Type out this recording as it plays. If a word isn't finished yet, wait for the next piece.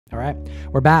All right,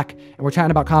 we're back and we're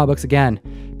chatting about comic books again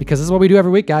because this is what we do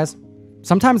every week, guys.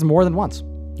 Sometimes more than once.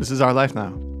 This is our life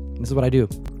now. This is what I do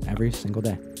every single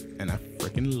day. And I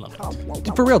freaking love it.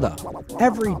 Dude, for real though,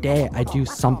 every day I do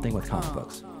something with comic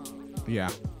books. Yeah,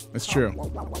 it's true.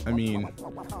 I mean,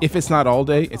 if it's not all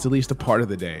day, it's at least a part of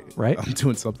the day. Right. I'm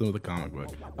doing something with a comic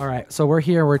book. All right, so we're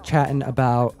here, we're chatting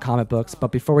about comic books,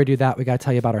 but before we do that, we got to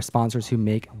tell you about our sponsors who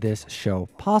make this show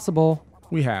possible.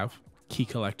 We have Key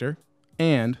Collector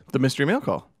and The mystery mail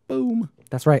call. boom.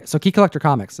 That's right. So Key Collector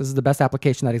Comics, this is the best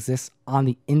application that exists on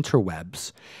the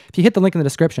interwebs. If you hit the link in the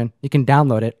description, you can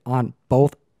download it on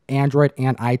both Android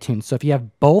and iTunes. So if you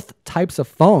have both types of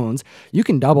phones, you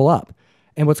can double up.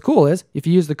 And what's cool is if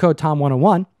you use the code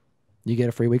TOM101, you get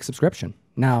a free week subscription.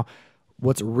 Now,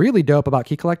 what's really dope about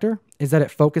Key Collector is that it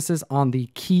focuses on the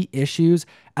key issues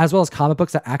as well as comic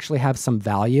books that actually have some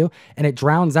value, and it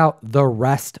drowns out the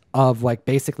rest of like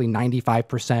basically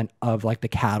 95% of like the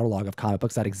catalog of comic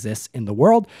books that exists in the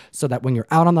world, so that when you're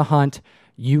out on the hunt,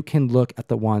 you can look at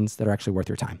the ones that are actually worth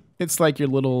your time. It's like your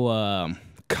little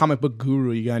comic book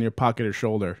guru you got on your pocket or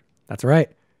shoulder. That's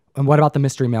right. And what about the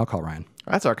mystery mail call, Ryan?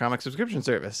 That's our comic subscription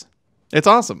service. It's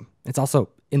awesome. It's also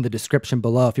in the description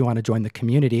below if you want to join the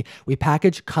community. We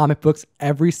package comic books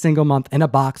every single month in a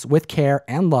box with care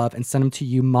and love and send them to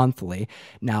you monthly.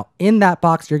 Now, in that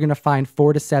box, you're going to find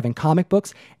 4 to 7 comic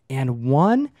books, and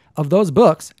one of those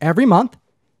books every month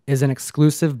is an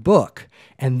exclusive book.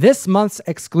 And this month's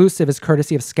exclusive is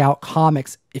courtesy of Scout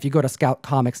Comics. If you go to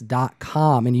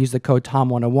scoutcomics.com and use the code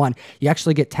TOM101, you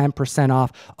actually get 10%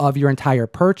 off of your entire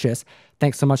purchase.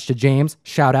 Thanks so much to James.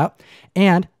 Shout out.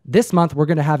 And this month, we're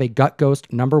going to have a Gut Ghost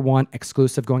 #1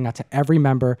 exclusive going out to every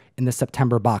member in the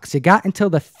September box. You got until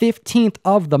the 15th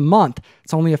of the month.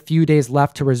 It's only a few days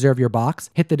left to reserve your box.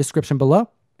 Hit the description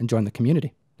below and join the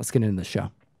community. Let's get into the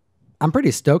show. I'm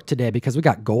pretty stoked today because we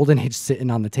got Golden Age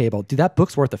sitting on the table. Dude, that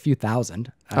book's worth a few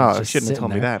thousand. Oh, you shouldn't have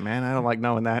told me that, man. I don't like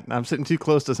knowing that. I'm sitting too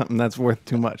close to something that's worth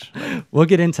too much. We'll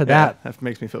get into that. That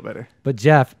makes me feel better. But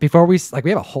Jeff, before we have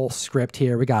a whole script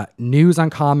here. We got news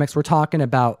on comics. We're talking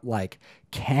about like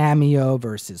cameo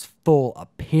versus full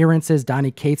appearances. Donnie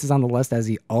Cates is on the list as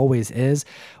he always is.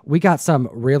 We got some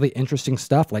really interesting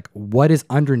stuff like what is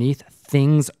underneath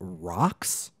Things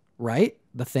Rocks, right?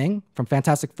 The Thing from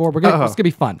Fantastic Four. It's gonna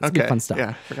be fun. It's gonna be fun stuff.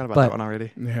 Yeah, forgot about that one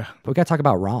already. Yeah. But we gotta talk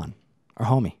about Ron, our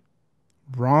homie.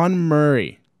 Ron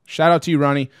Murray. Shout out to you,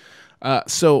 Ronnie.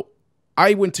 So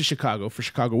I went to Chicago for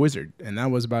Chicago Wizard, and that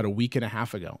was about a week and a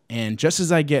half ago. And just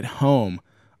as I get home,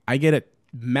 I get a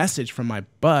message from my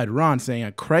bud, Ron, saying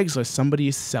at Craigslist, somebody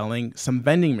is selling some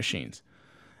vending machines.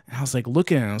 And I was like,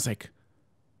 looking at it, I was like,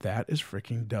 that is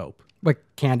freaking dope. Like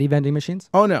candy vending machines?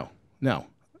 Oh, no.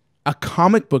 A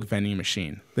comic book vending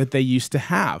machine that they used to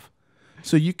have.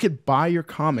 So you could buy your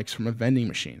comics from a vending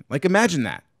machine. Like, imagine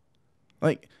that.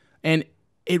 Like, and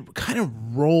it kind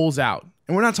of rolls out.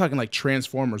 And we're not talking like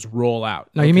Transformers roll out.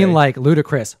 No, you mean like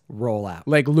Ludacris roll out.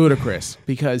 Like Ludacris,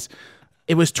 because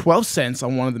it was 12 cents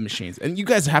on one of the machines. And you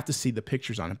guys have to see the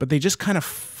pictures on it, but they just kind of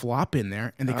flop in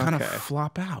there and they kind of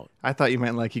flop out. I thought you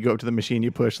meant like you go up to the machine,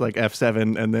 you push like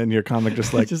F7, and then your comic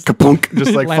just like kapunk,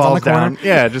 just like falls down.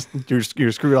 Yeah, just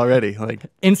you're screwed already. Like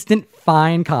instant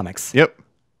fine comics. Yep.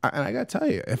 And I got to tell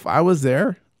you, if I was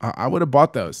there, I would have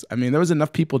bought those. I mean, there was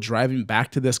enough people driving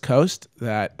back to this coast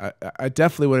that I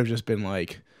definitely would have just been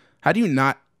like, how do you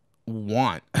not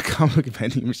want a comic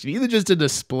vending machine? Either just to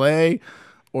display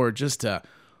or just to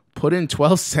put in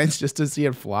 12 cents just to see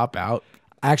it flop out.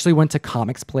 I actually went to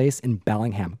Comics Place in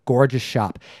Bellingham, gorgeous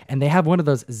shop, and they have one of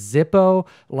those Zippo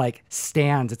like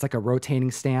stands. It's like a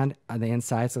rotating stand on the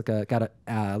inside. It's like got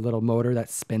a little motor that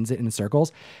spins it in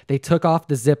circles. They took off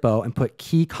the Zippo and put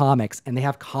Key Comics, and they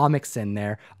have comics in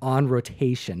there on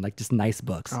rotation, like just nice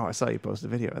books. Oh, I saw you post a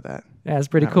video of that. Yeah, it's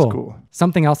pretty That was cool. cool.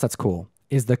 Something else that's cool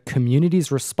is the community's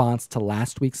response to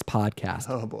last week's podcast.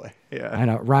 Oh boy, yeah. I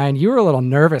know, Ryan, you were a little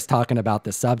nervous talking about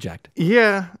this subject.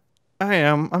 Yeah, I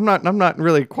am. I'm not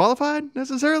really qualified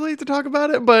necessarily to talk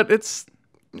about it, but it's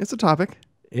a topic.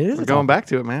 It is. We're going back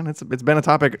to it, man. It's been a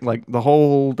topic like the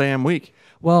whole damn week.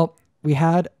 Well, we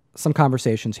had some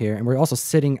conversations here, and we're also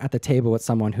sitting at the table with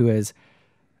someone who is,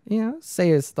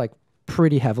 say is like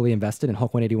pretty heavily invested in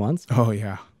Hulk 181s. Oh,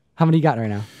 yeah. How many you got right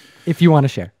now? If you want to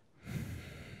share.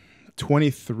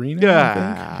 23 now,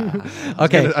 Yeah.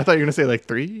 Okay. I thought you were going to say like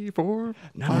 3, 4.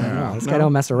 No. This guy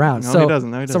don't mess around. No, he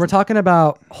doesn't. So we're talking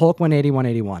about Hulk 180,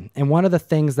 181. And one of the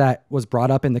things that was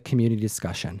brought up in the community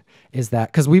discussion is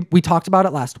that, because we talked about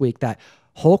it last week, that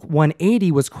Hulk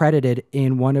 180 was credited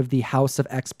in one of the House of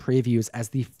X previews as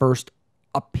the first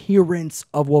appearance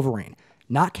of Wolverine.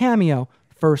 Not cameo,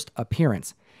 first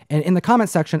appearance. And in the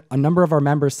comment section, a number of our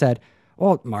members said,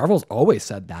 Well, Marvel's always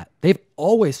said that. They've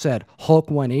always said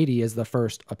Hulk 180 is the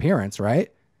first appearance,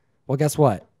 right? Well, guess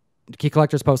what? Key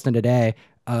Collector's posting today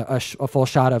a full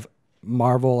shot of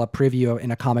Marvel, a preview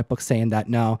in a comic book saying that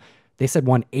no, they said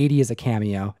 180 is a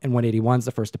cameo and 181 is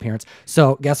the first appearance.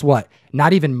 So guess what?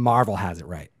 Not even Marvel has it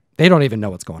right. They don't even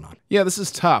know what's going on. Yeah, this is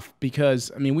tough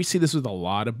because, I mean, we see this with a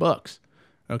lot of books,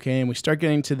 okay? And we start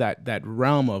getting to that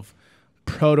realm of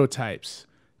prototypes,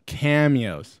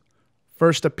 cameos,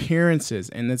 first appearances.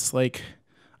 And it's like,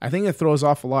 I think it throws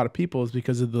off a lot of people is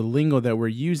because of the lingo that we're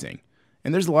using.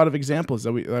 And there's a lot of examples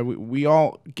that we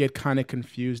all get kind of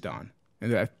confused on.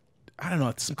 And I don't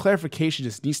know, some clarification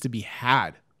just needs to be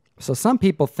had. So some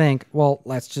people think, well,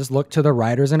 let's just look to the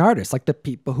writers and artists, like the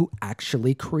people who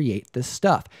actually create this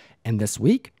stuff. And this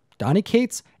week, Donny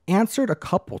Cates answered a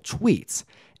couple tweets,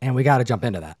 and we got to jump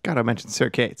into that. Got to mention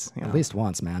Sir Cates. At least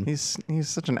once, man. He's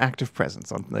such an active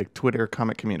presence on like Twitter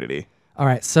comic community. All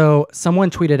right, so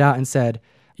someone tweeted out and said,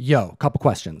 yo, couple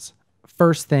questions.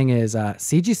 First thing is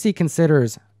CGC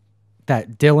considers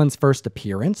that Dylan's first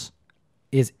appearance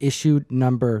is issue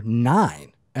number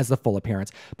 9 as the full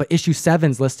appearance, but issue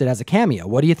 7's listed as a cameo.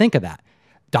 What do you think of that?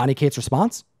 Donny Cates'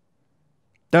 response?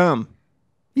 Dumb.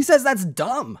 He says that's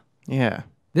dumb. Yeah.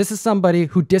 This is somebody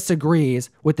who disagrees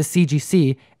with the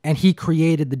CGC, and he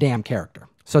created the damn character.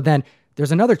 So then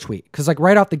there's another tweet, because like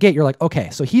right off the gate, you're like, okay,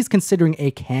 so he's considering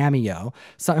a cameo.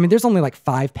 So, I mean, there's only like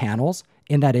 5 panels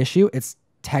in that issue. It's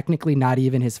technically not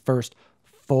even his first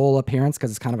full appearance because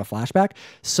it's kind of a flashback.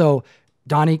 So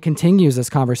Donnie continues this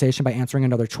conversation by answering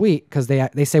another tweet because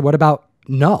they say, what about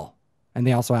null? And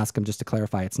they also ask him just to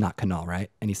clarify, it's not Canal,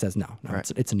 right? And he says, no, right.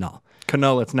 It's a null.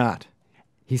 Canal, it's not.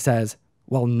 He says,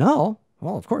 well, null.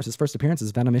 Well, of course, his first appearance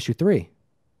is Venom issue 3.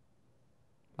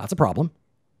 That's a problem.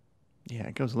 Yeah,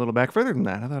 it goes a little back further than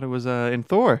that. I thought it was in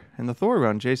Thor, in the Thor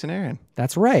run, Jason Aaron.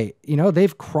 That's right. You know,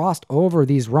 they've crossed over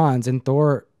these runs in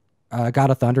Thor,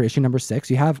 God of Thunder, issue number 6.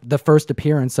 You have the first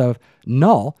appearance of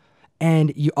Null,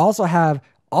 and you also have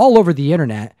all over the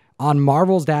internet on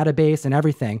Marvel's database and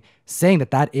everything saying that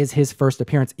that is his first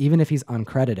appearance, even if he's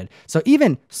uncredited. So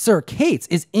even Sir Cates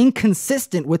is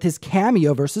inconsistent with his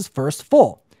cameo versus first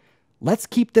full. Let's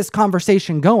keep this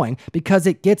conversation going because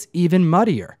it gets even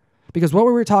muddier. Because what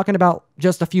were we talking about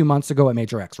just a few months ago at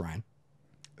Major X, Ryan?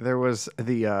 There was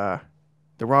the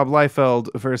Rob Liefeld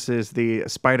versus the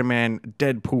Spider-Man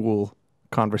Deadpool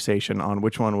conversation on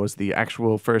which one was the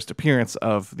actual first appearance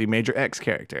of the Major X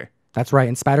character. That's right.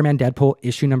 In Spider-Man Deadpool,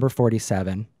 issue number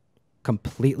 47,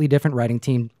 completely different writing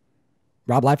team.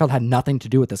 Rob Liefeld had nothing to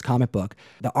do with this comic book.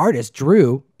 The artist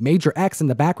drew Major X in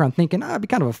the background thinking, it'd be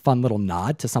kind of a fun little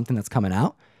nod to something that's coming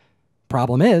out.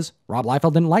 Problem is, Rob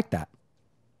Liefeld didn't like that.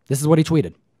 This is what he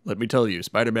tweeted. Let me tell you,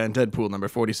 Spider-Man Deadpool number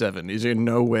 47 is in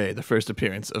no way the first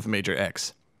appearance of Major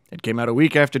X. It came out a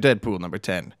week after Deadpool number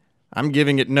 10. I'm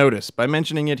giving it notice by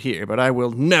mentioning it here, but I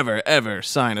will never, ever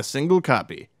sign a single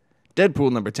copy.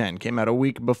 Deadpool number 10 came out a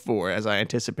week before, as I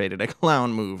anticipated a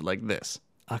clown move like this.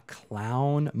 A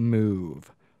clown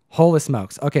move. Holy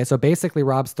smokes. Okay, so basically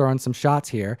Rob's throwing some shots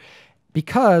here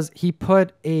because he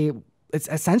put it's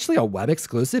essentially a web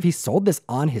exclusive. He sold this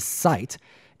on his site,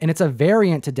 and it's a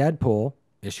variant to Deadpool,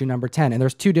 issue number 10, and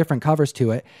there's 2 different covers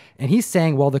to it. And he's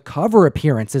saying, well, the cover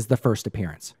appearance is the first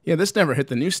appearance. Yeah, this never hit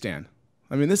the newsstand.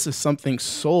 I mean, this is something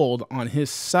sold on his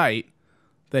site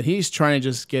that he's trying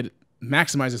to just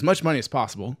maximize as much money as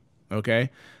possible, okay?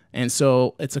 And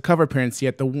so it's a cover appearance,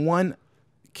 yet the one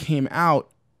came out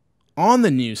on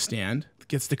the newsstand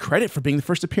gets the credit for being the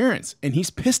first appearance, and he's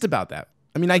pissed about that.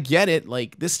 I mean, I get it.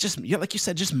 Like, this just, like you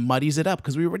said, just muddies it up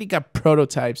because we already got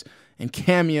prototypes and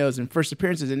cameos and first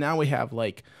appearances, and now we have,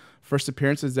 like, first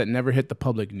appearances that never hit the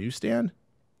public newsstand.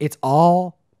 It's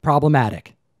all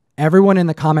problematic. Everyone in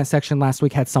the comment section last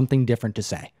week had something different to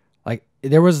say. Like,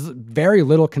 there was very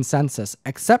little consensus,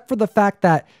 except for the fact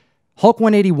that Hulk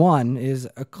 181 is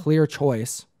a clear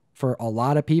choice for a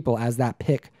lot of people as that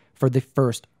pick for the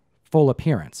first full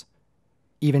appearance.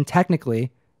 Even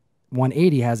technically,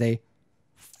 180 has a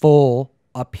full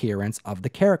appearance of the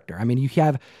character. I mean, you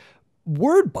have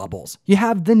word bubbles. You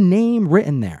have the name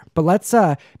written there. But let's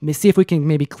see if we can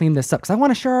maybe clean this up because I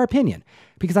want to share our opinion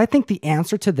because I think the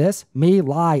answer to this may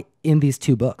lie in these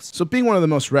 2 books. So being one of the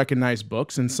most recognized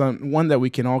books and one that we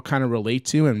can all kind of relate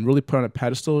to and really put on a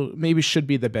pedestal maybe should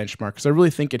be the benchmark because I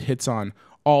really think it hits on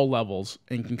all levels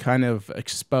and can kind of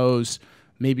expose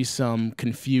maybe some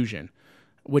confusion,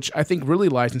 which I think really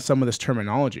lies in some of this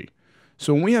terminology.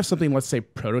 So when we have something, let's say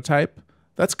prototype,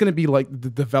 that's going to be like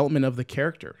the development of the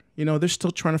character. You know, they're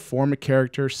still trying to form a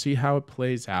character, see how it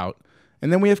plays out.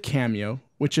 And then we have cameo,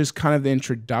 which is kind of the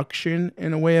introduction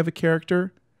in a way of a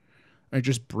character. are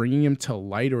just bringing him to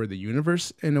light or the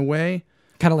universe in a way.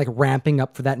 Kind of like ramping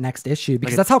up for that next issue,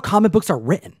 because that's how comic books are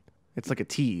written. It's like a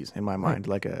tease in my mind,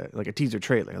 like a teaser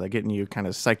trailer, like getting you kind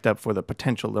of psyched up for the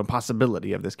potential, the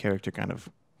possibility of this character kind of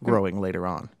growing later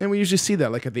on. And we usually see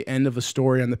that like at the end of a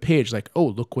story on the page, like, oh,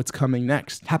 look what's coming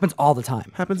next. Happens all the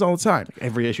time. Happens all the time. Like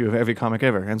every issue of every comic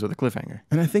ever ends with a cliffhanger.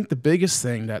 And I think the biggest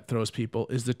thing that throws people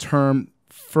is the term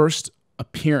first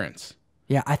appearance.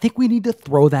 Yeah, I think we need to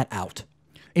throw that out.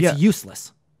 It's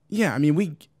useless. Yeah, I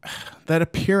mean, that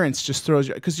appearance just throws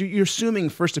you, because you're assuming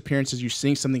first appearance is you're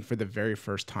seeing something for the very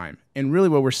first time. And really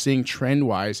what we're seeing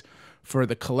trend-wise for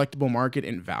the collectible market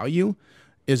and value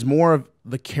is more of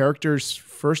the character's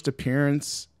first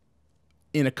appearance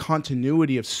in a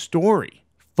continuity of story.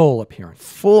 Full appearance.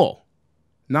 Full.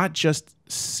 Not just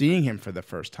seeing him for the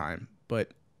first time,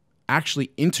 but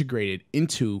actually integrated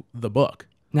into the book.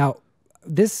 Now,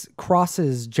 this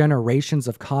crosses generations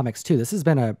of comics, too. This has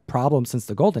been a problem since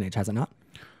the Golden Age, has it not?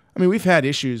 I mean, we've had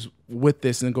issues with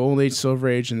this in the Golden Age, Silver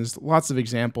Age, and there's lots of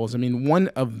examples. I mean, one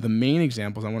of the main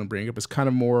examples I want to bring up is kind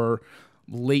of more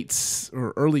late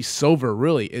or early Silver,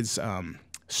 really, is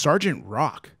Sergeant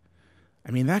Rock. I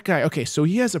mean, that guy, okay, so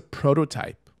he has a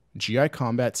prototype, GI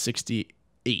Combat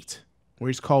 68, where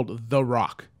he's called The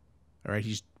Rock. All right,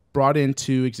 he's brought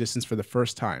into existence for the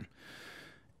first time.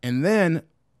 And then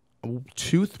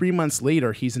 2-3 months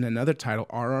later, he's in another title,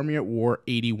 Our Army at War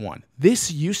 81.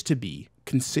 This used to be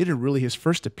considered really his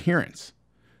first appearance,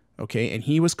 okay? And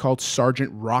he was called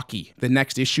Sergeant Rocky. The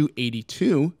next issue,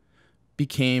 82,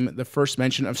 became the first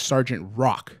mention of Sergeant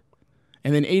Rock.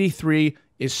 And then 83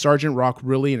 is Sergeant Rock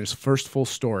really in his first full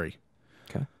story.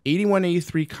 Okay. 81,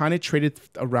 83 kind of traded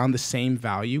around the same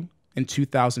value in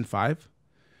 2005.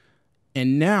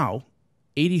 And now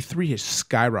 83 has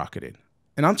skyrocketed.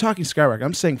 And I'm talking skyrocket.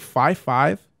 I'm saying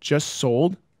 5.5 just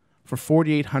sold for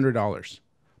 $4,800.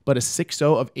 But a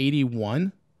 6.0 of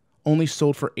 81 only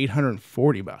sold for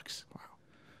 $840. Wow.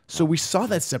 So we saw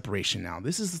that separation now.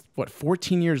 This is,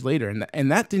 14 years later.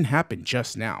 And that didn't happen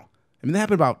just now. I mean,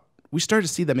 that happened we started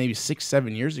to see that maybe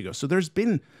 6-7 years ago. So there's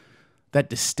been that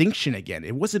distinction again.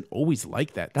 It wasn't always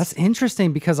like that. That's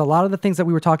interesting, because a lot of the things that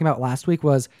we were talking about last week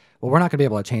was, well, we're not going to be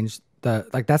able to change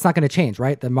that's not going to change,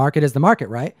 right? The market is the market,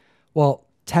 right? Well,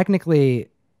 technically,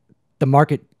 the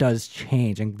market does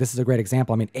change. And this is a great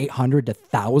example. I mean, $800 to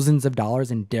thousands of dollars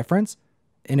in difference.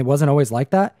 And it wasn't always like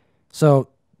that. So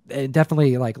it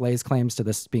definitely lays claims to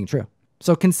this being true.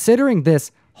 So considering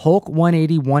this Hulk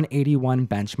 180, 181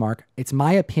 benchmark, it's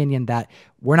my opinion that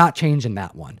we're not changing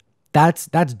that one. That's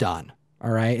done.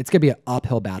 All right. It's going to be an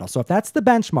uphill battle. So if that's the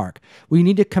benchmark, we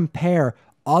need to compare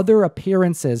other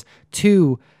appearances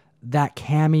to that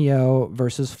cameo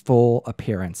versus full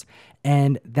appearance.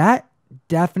 And that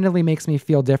definitely makes me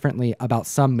feel differently about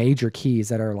some major keys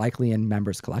that are likely in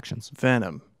members' collections.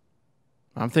 Venom.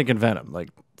 I'm thinking Venom, like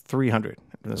 300.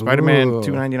 Spider-Man, Ooh.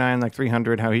 299, like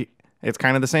 300. It's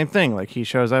kind of the same thing. Like he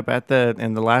shows up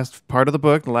in the last part of the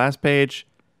book, the last page.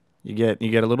 You get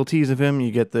a little tease of him.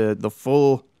 You get the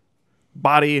full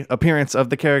body appearance of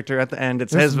the character at the end.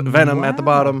 It says Venom at the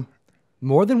bottom.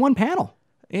 More than one panel.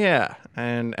 Yeah,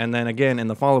 and then again in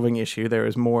the following issue, there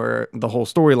is more. The whole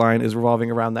storyline is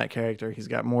revolving around that character. He's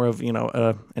got more of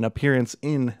an appearance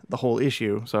in the whole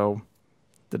issue. So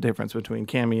the difference between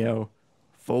cameo,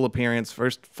 full appearance,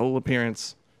 first full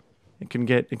appearance, it can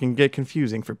get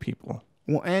confusing for people.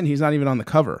 Well, and he's not even on the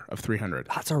cover of 300.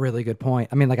 That's a really good point.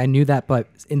 I mean, I knew that, but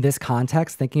in this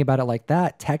context, thinking about it like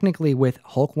that, technically with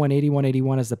Hulk 180,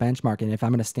 181 as the benchmark, and if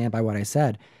I'm going to stand by what I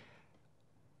said,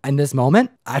 in this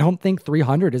moment, I don't think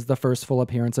 300 is the first full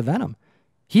appearance of Venom.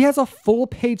 He has a full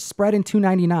page spread in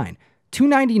 299.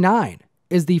 299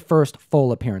 is the first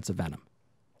full appearance of Venom.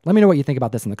 Let me know what you think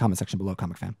about this in the comment section below,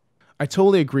 Comic Fan. I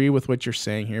totally agree with what you're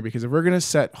saying here, because if we're going to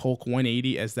set Hulk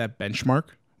 180 as that benchmark,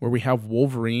 where we have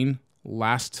Wolverine,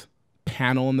 last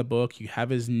panel in the book, you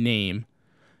have his name,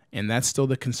 and that's still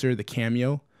considered the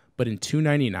cameo, but in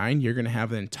 299, you're going to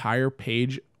have an entire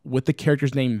page with the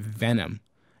character's name, Venom,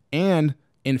 and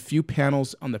in a few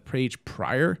panels on the page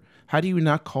prior, how do you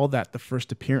not call that the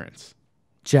first appearance?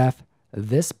 Jeff,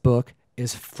 this book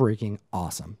is freaking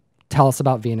awesome. Tell us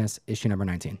about Venus, issue number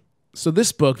 19. So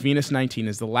this book, Venus 19,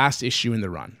 is the last issue in the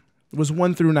run. It was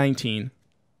 1 through 19.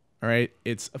 All right.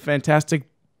 It's a fantastic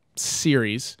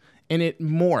series, and it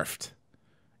morphed.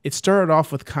 It started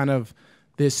off with kind of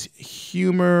this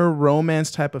humor,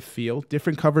 romance type of feel.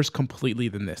 Different covers completely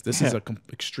than this. This is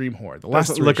extreme horror. The last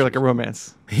Doesn't look like a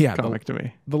romance comic to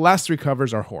me. The last 3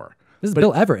 covers are horror. This is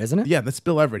Bill Everett, isn't it? Yeah, that's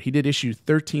Bill Everett. He did issues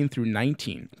 13 through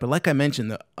 19. But like I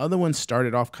mentioned, the other ones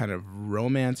started off kind of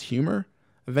romance humor,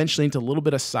 eventually into a little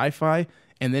bit of sci-fi,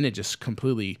 and then it just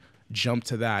completely jumped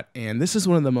to that. And this is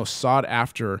one of the most sought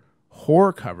after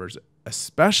horror covers,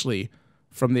 especially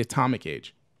from the Atomic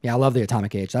Age. Yeah, I love the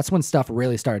Atomic Age. That's when stuff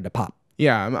really started to pop.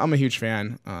 Yeah, I'm a huge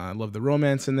fan. I love the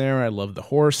romance in there. I love the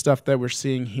horror stuff that we're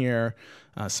seeing here.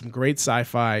 Some great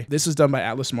sci-fi. This was done by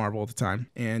Atlas Marvel at the time,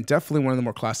 and definitely one of the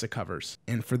more classic covers.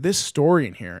 And for this story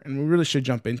in here, and we really should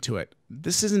jump into it,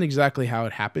 this isn't exactly how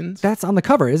it happens. That's on the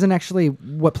cover. It isn't actually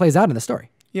what plays out in the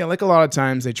story. Yeah, like a lot of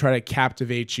times they try to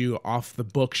captivate you off the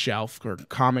bookshelf or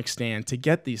comic stand to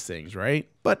get these things, right?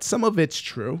 But some of it's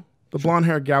true. The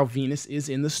blonde-haired gal Venus is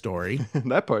in the story.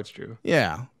 That part's true.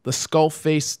 Yeah. The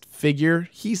skull-faced figure,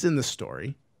 he's in the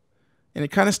story. And it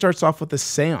kind of starts off with a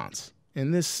seance.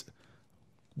 And this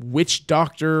witch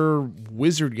doctor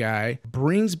wizard guy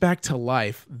brings back to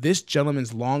life this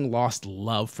gentleman's long-lost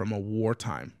love from a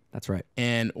wartime. That's right.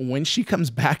 And when she comes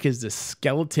back as the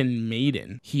skeleton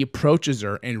maiden, he approaches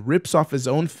her and rips off his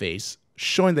own face,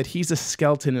 showing that he's a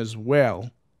skeleton as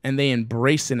well. And they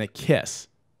embrace in a kiss.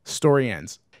 Story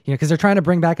ends. You know, because they're trying to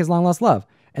bring back his long lost love.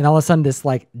 And all of a sudden this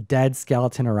like dead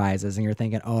skeleton arises and you're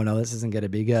thinking, oh no, this isn't going to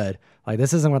be good. Like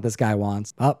this isn't what this guy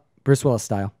wants. Oh, Bruce Willis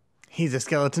style. He's a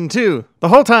skeleton too, the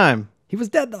whole time. He was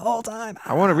dead the whole time.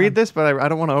 I want to read this, but I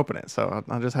don't want to open it. So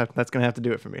I'll just have, that's going to have to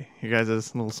do it for me. You guys'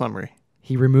 little summary.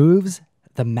 He removes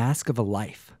the mask of a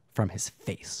life from his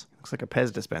face. Looks like a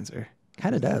Pez dispenser.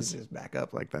 Kind of does. Just back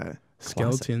up like that.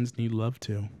 Skeletons need love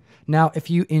too. Now, if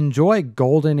you enjoy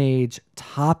Golden Age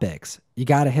topics, you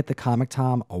got to hit the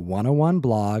ComicTom101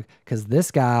 blog because this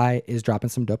guy is dropping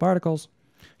some dope articles.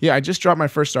 Yeah, I just dropped my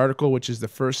first article, which is the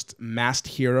first masked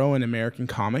hero in American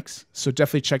comics. So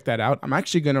definitely check that out. I'm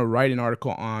actually going to write an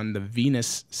article on the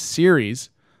Venus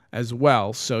series as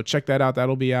well. So check that out.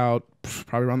 That'll be out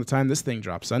probably around the time this thing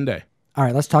drops, Sunday. All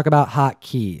right, let's talk about hot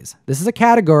keys. This is a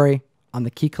category on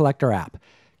the Key Collector app.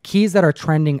 Keys that are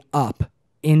trending up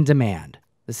in demand.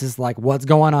 This is like what's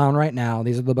going on right now.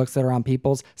 These are the books that are on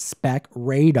people's spec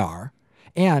radar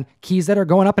and keys that are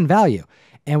going up in value.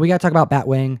 And we got to talk about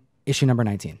Batwing issue number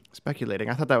 19. Speculating.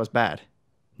 I thought that was bad.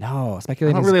 No, I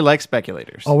speculating. don't really like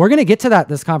speculators. Oh, we're going to get to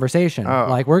this conversation. Oh,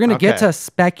 like we're going to get okay. to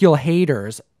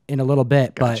speculators in a little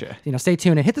bit, Gotcha. but stay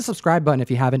tuned and hit the subscribe button if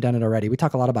you haven't done it already. We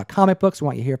talk a lot about comic books. We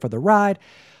want you here for the ride.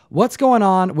 What's going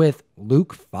on with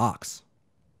Luke Fox?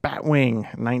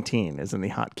 Batwing 19 is in the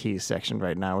hot keys section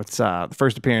right now. It's the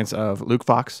first appearance of Luke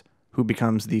Fox, who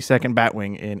becomes the second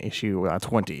Batwing in issue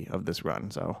 20 of this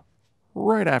run. So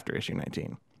right after issue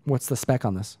 19. What's the spec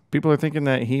on this? People are thinking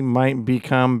that he might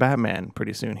become Batman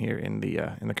pretty soon here in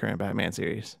the current Batman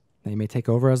series. They may take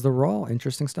over as the role.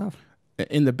 Interesting stuff.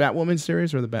 In the Batwoman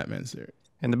series or the Batman series?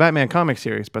 In the Batman comic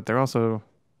series, but they're also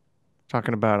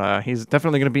talking about he's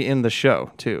definitely going to be in the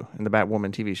show too, in the Batwoman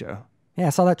TV show. Yeah, I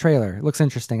saw that trailer. It looks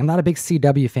interesting. I'm not a big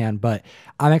CW fan, but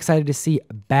I'm excited to see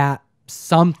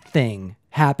something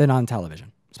happen on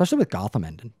television, especially with Gotham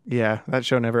ending. Yeah, that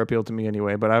show never appealed to me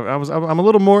anyway. But I'm a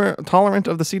little more tolerant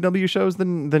of the CW shows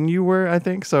than you were, I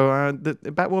think. So the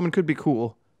Batwoman could be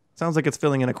cool. Sounds like it's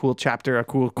filling in a cool chapter, a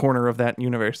cool corner of that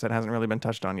universe that hasn't really been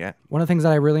touched on yet. One of the things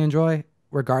that I really enjoy,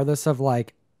 regardless of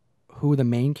like who the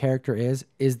main character is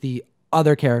the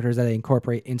other characters that they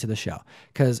incorporate into the show.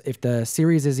 Because if the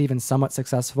series is even somewhat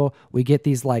successful, we get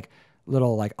these like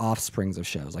little like offsprings of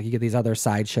shows. Like you get these other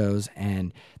side shows,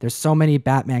 and there's so many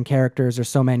Batman characters, there's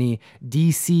so many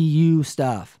DCU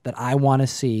stuff that I want to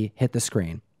see hit the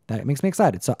screen. That makes me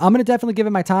excited. So I'm going to definitely give it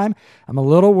my time. I'm a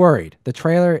little worried. The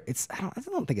trailer, I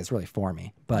don't think it's really for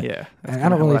me. But yeah, I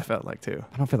don't really. What I felt like too.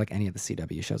 I don't feel like any of the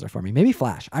CW shows are for me. Maybe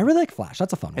Flash. I really like Flash.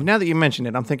 That's a fun one. And now that you mention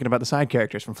it, I'm thinking about the side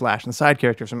characters from Flash and the side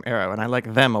characters from Arrow, and I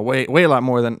like them way a lot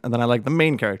more than I like the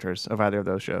main characters of either of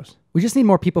those shows. We just need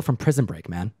more people from Prison Break,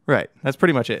 man. Right. That's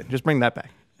pretty much it. Just bring that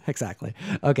back. Exactly.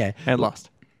 Okay. And Lost.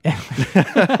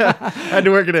 Had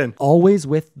to work it in. Always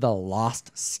with the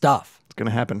Lost stuff. It's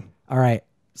gonna happen. All right.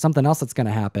 Something else that's going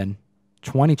to happen.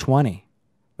 2020.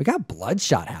 We got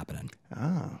Bloodshot happening.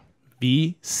 Oh.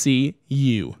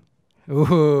 VCU.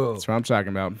 Ooh. That's what I'm talking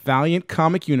about. Valiant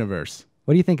Comic Universe.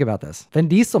 What do you think about this? Vin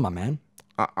Diesel, my man.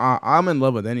 I'm in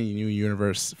love with any new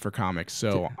universe for comics.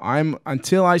 So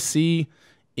until I see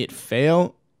it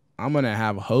fail, I'm going to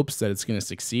have hopes that it's going to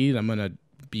succeed. I'm going to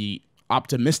be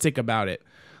optimistic about it.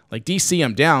 Like DC,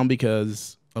 I'm down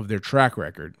because of their track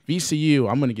record. VCU,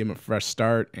 I'm going to give them a fresh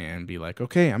start and be like,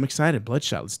 okay, I'm excited.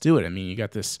 Bloodshot, let's do it. I mean, you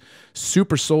got this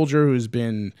super soldier who's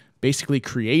been basically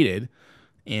created,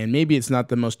 and maybe it's not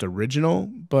the most original,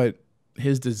 but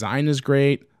his design is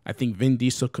great. I think Vin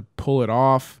Diesel could pull it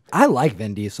off. I like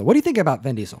Vin Diesel. What do you think about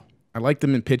Vin Diesel? I liked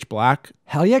them in Pitch Black.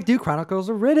 Hell yeah, dude. Chronicles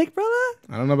of Riddick, brother.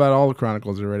 I don't know about all the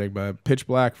Chronicles of Riddick, but Pitch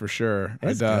Black for sure.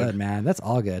 That's good, man. That's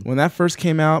all good. When that first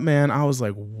came out, man, I was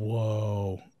like,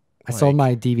 whoa. I sold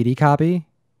my DVD copy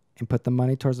and put the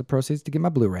money towards the proceeds to get my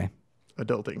Blu-ray.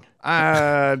 Adulting.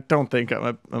 I don't think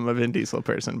I'm a Vin Diesel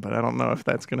person, but I don't know if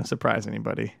that's going to surprise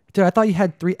anybody. Dude, I thought you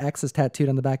had 3 X's tattooed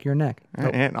on the back of your neck.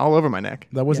 And all over my neck.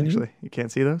 That wasn't actually. You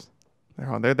can't see those?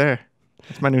 They're there.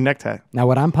 It's my new neck tat. Now,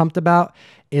 what I'm pumped about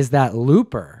is that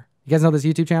Looper. You guys know this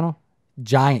YouTube channel?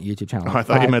 Giant YouTube channel. Oh, I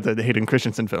thought you meant the Hayden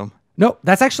Christensen film. No,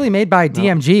 that's actually made by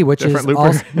DMG, which is Looper?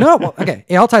 also... No, well, okay.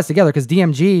 It all ties together because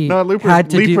DMG had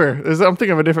to Leaper. I'm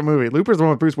thinking of a different movie. Looper's the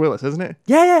one with Bruce Willis, isn't it?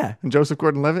 Yeah. And Joseph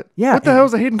Gordon-Levitt? Yeah. What the hell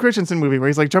is a Hayden Christensen movie where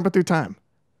he's like jumping through time?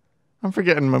 I'm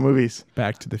forgetting my movies.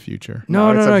 Back to the Future.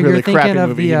 No, it's a really you're crappy thinking of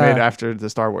movie the... he made after the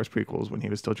Star Wars prequels when he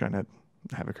was still trying to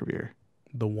have a career.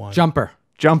 The one. Jumper.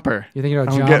 You're thinking of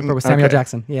Jumper with Samuel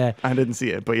Jackson. Yeah. I didn't see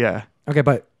it, but yeah. Okay,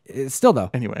 but still though.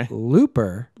 Anyway.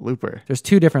 Looper. There's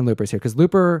 2 different Loopers here because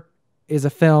Looper is a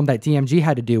film that DMG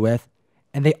had to do with,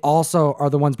 and they also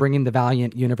are the ones bringing the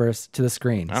Valiant universe to the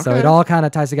screen. Okay. So it all kind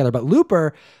of ties together. But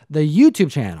Looper, the YouTube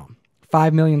channel,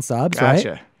 5 million subs,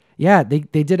 right? Yeah, they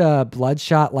did a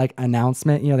Bloodshot like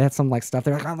announcement. You know, they had some like stuff.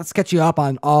 They're like, oh, let's catch you up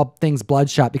on all things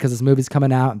Bloodshot because this movie's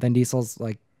coming out. And Vin Diesel's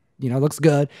like, you know, looks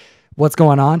good. What's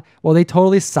going on? Well, they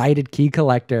totally cited Key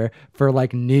Collector for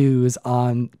like news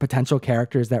on potential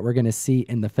characters that we're going to see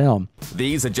in the film.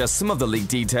 These are just some of the leaked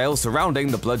details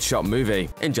surrounding the Bloodshot movie.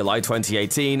 In July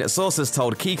 2018, sources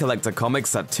told Key Collector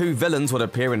Comics that 2 villains would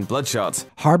appear in Bloodshot.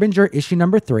 Harbinger issue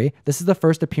number 3. This is the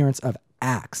first appearance of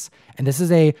Axe, and this is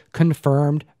a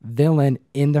confirmed villain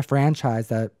in the franchise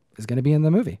that is going to be in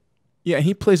the movie. Yeah,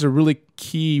 he plays a really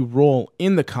key role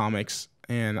in the comics,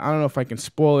 and I don't know if I can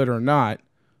spoil it or not.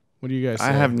 What do you guys say?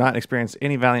 I have not experienced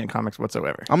any Valiant comics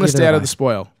whatsoever. I'm going to stay out of the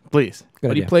spoil. Please.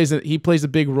 But he plays a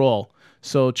big role.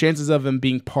 So chances of him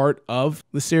being part of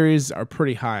the series are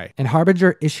pretty high. And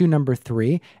Harbinger issue number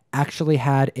 3 actually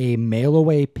had a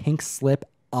mail-away pink slip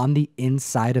on the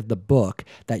inside of the book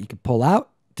that you could pull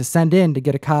out to send in to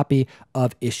get a copy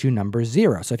of issue number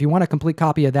 0. So if you want a complete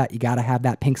copy of that, you got to have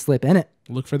that pink slip in it.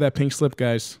 Look for that pink slip,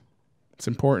 guys. It's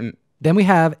important. Then we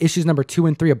have issues number 2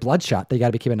 and 3 of Bloodshot that you got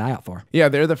to be keeping an eye out for. Yeah,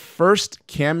 they're the first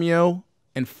cameo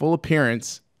and full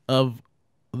appearance of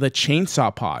the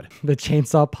Chainsaw Pod. The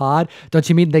Chainsaw Pod? Don't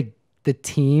you mean the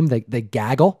team, the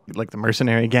gaggle? Like the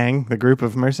mercenary gang, the group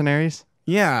of mercenaries?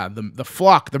 Yeah, the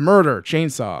flock, the murder,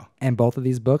 Chainsaw. And both of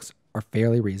these books are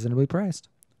fairly reasonably priced.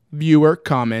 Viewer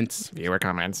comments.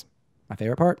 My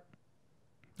favorite part?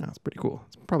 Oh, that's pretty cool.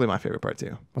 It's probably my favorite part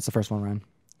too. What's the first one, Ryan?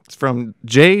 It's from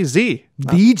Jay-Z.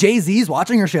 The Jay-Z's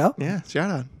watching your show? Yeah, shout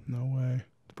out. No way.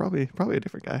 Probably a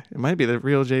different guy. It might be the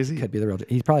real Jay-Z. Could be the real.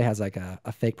 He probably has like a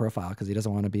fake profile because he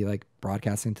doesn't want to be like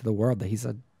broadcasting to the world that he's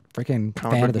a freaking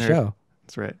fan of the show.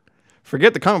 That's right.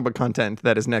 Forget the comic book content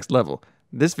that is next level.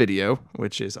 This video,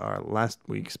 which is our last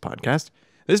week's podcast,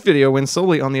 this video wins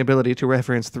solely on the ability to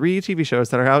reference 3 TV shows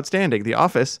that are outstanding: The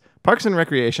Office, Parks and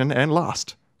Recreation, and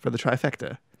Lost for the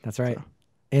trifecta. That's right. So,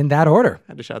 in that order.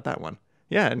 Had to shout that one.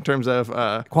 Yeah, in terms of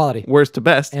quality, worst to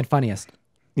best, and funniest.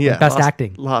 Yeah, and best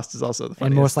acting. Lost is also the funniest.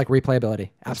 And most like replayability.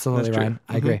 Absolutely, that's Ryan.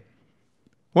 I agree.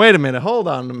 Wait a minute. Hold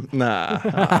on. Nah.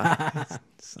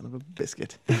 Son of a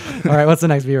biscuit. All right. What's the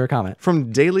next viewer comment?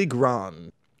 From Daily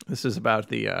Gron. This is about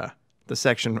the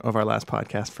section of our last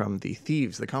podcast from the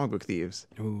thieves, the comic book thieves.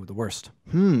 Ooh, the worst.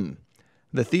 The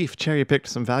thief cherry-picked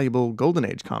some valuable Golden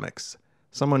Age comics.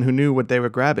 Someone who knew what they were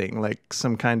grabbing, like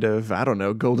some kind of, I don't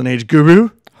know, Golden Age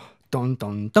guru? Dun,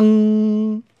 dun,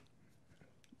 dun.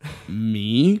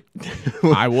 Me?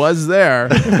 I was there.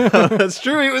 That's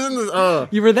true. He was in this.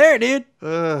 You were there, dude.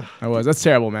 I was. That's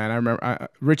terrible, man. I remember.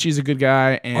 Richie's a good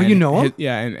guy. And you know him?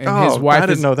 and his wife. I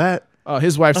didn't know that. Oh,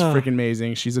 his wife's freaking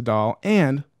amazing. She's a doll,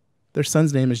 and their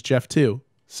son's name is Jeff too.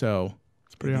 So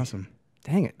it's pretty awesome.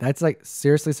 Dang it. That's like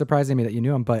seriously surprising me that you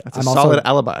knew him, but That's I'm a also solid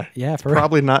alibi. Yeah, for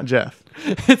probably not Jeff.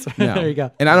 There you go.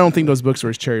 And I don't think those books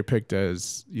were as cherry picked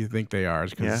as you think they are,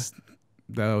 because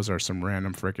those are some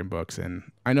random freaking books. And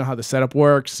I know how the setup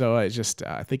works, so I just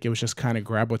I think it was just kind of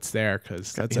grab what's there,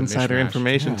 because that's insider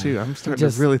information too. I'm starting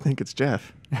to really think it's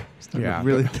Jeff. I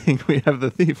really think we have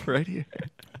the thief right here.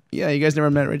 Yeah, you guys never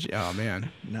met Richie? Oh,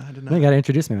 man. No, I did not. You got to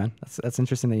introduce me, man. That's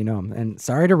interesting that you know him. And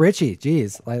sorry to Richie.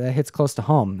 Jeez, like that hits close to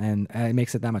home, and it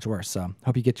makes it that much worse. So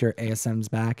hope you get your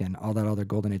ASMs back and all that other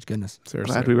Golden Age goodness.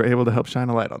 Seriously. Glad we were able to help shine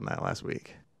a light on that last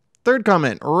week. Third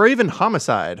comment, Raven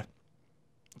Homicide.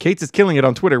 Cates is killing it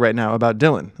on Twitter right now about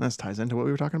Dylan. This ties into what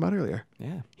we were talking about earlier.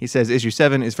 Yeah. He says issue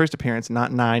 7 is first appearance,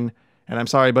 not 9. And I'm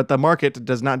sorry, but the market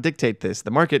does not dictate this.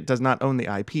 The market does not own the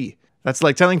IP. That's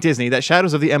like telling Disney that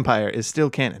Shadows of the Empire is still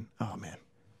canon. Oh, man.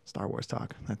 Star Wars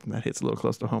talk. That hits a little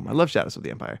close to home. I love Shadows of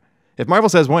the Empire. If Marvel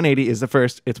says 180 is the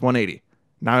first, it's 180.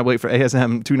 Now I wait for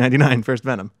ASM 299 first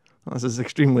Venom. Well, this is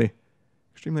extremely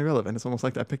relevant. It's almost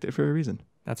like I picked it for a reason.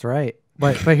 That's right.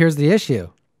 But here's the issue.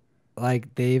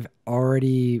 Like they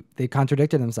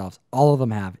contradicted themselves. All of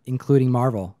them have, including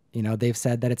Marvel. You know, they've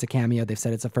said that it's a cameo. They've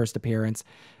said it's a first appearance.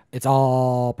 It's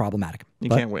all problematic. You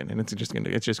can't win, and it's just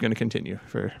gonna continue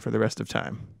for the rest of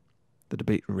time. The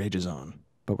debate rages on.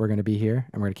 But we're gonna be here,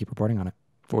 and we're gonna keep reporting on it.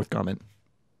 Fourth comment: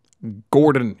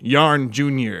 Gordon Yarn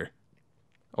Jr.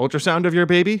 Ultrasound of your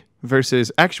baby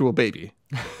versus actual baby.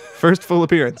 First full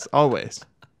appearance, always.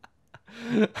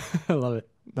 I love it.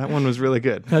 That one was really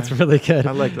good. That's really good.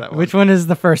 I like that one. Which one is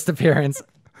the first appearance?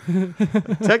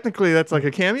 Technically, that's like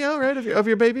a cameo, right, of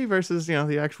your baby versus the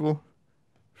actual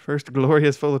first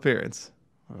glorious full appearance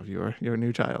of your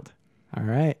new child. All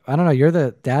right. I don't know. You're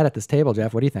the dad at this table,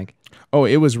 Jeff. What do you think? Oh,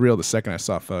 it was real the second I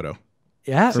saw a photo.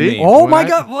 Yeah. See? Oh my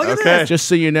God! Look at this. Just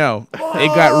so you know, it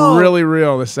got really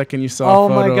real the second you saw a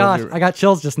photo. Oh my gosh! I got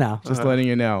chills just now. Just letting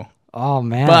you know. Oh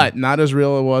man! But not as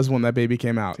real it was when that baby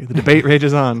came out. The debate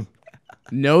rages on.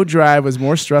 No drive was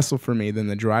more stressful for me than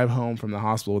the drive home from the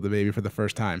hospital with the baby for the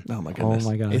first time. Oh my goodness! Oh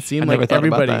my gosh! It seemed like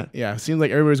everybody, it seemed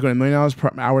like everybody was going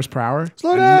 1,000,000 miles per hour.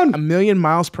 Slow down! 1,000,000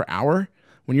 miles per hour.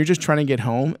 When you're just trying to get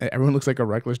home, everyone looks like a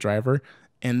reckless driver,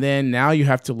 and then now you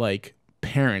have to like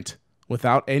parent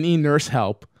without any nurse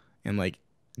help and like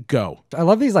go. I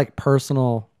love these like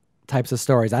personal types of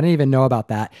stories. I didn't even know about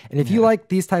that. And if you like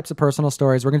these types of personal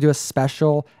stories, we're gonna do a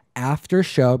special after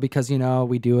show because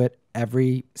we do it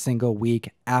every single week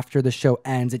after the show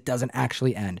ends. It doesn't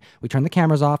actually end. We turn the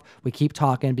cameras off. We keep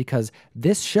talking because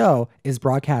this show is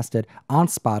broadcasted on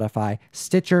Spotify,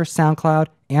 Stitcher, SoundCloud,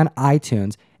 and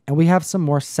iTunes. And we have some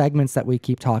more segments that we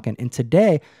keep talking. And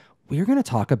today we're going to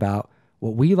talk about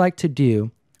what we like to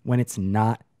do when it's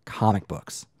not comic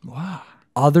books. Wow.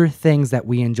 Other things that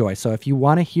we enjoy. So if you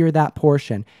want to hear that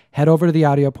portion, head over to the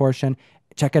audio portion,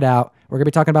 check it out. We're going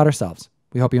to be talking about ourselves.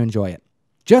 We hope you enjoy it.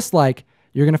 Just like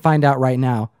you're going to find out right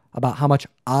now about how much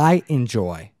I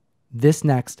enjoy this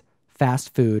next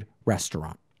fast food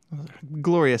restaurant.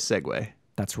 Glorious segue.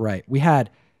 That's right. We had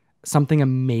something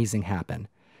amazing happen.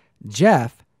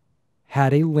 Jeff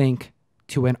had a link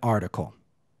to an article.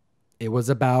 It was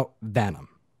about Venom.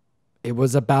 It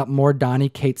was about more Donny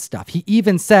Cates stuff. He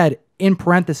even said in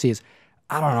parentheses,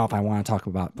 I don't know if I want to talk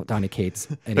about Donny Cates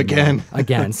anymore.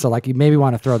 Again. So like you maybe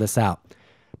want to throw this out.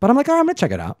 But I'm like, all right, I'm going to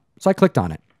check it out. So I clicked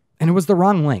on it and it was the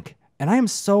wrong link. And I am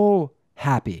so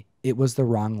happy it was the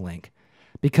wrong link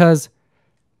because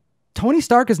Tony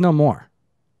Stark is no more.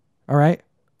 All right.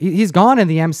 He's gone in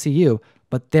the MCU,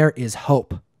 but there is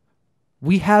hope.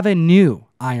 We have a new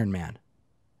Iron Man.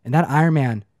 And that Iron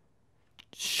Man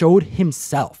showed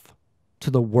himself to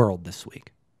the world this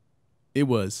week. It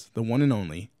was the one and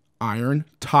only Iron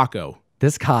Taco.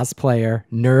 This cosplayer,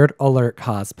 Nerd Alert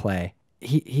cosplay,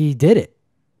 he did it.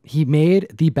 He made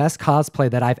the best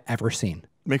cosplay that I've ever seen.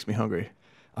 Makes me hungry.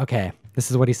 Okay, this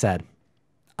is what he said.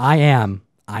 I am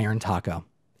Iron Taco.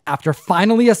 After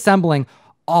finally assembling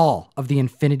all of the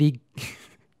infinity...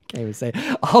 can't even say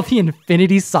all the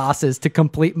infinity sauces to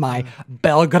complete my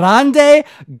Belgrande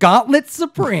Gauntlet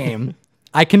Supreme,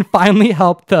 I can finally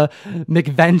help the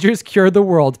McVengers cure the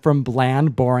world from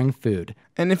bland, boring food.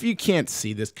 And if you can't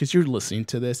see this because you're listening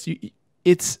to this,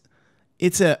 it's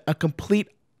a complete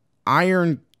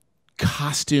iron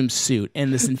costume suit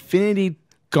and this infinity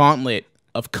gauntlet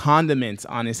of condiments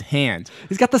on his hand.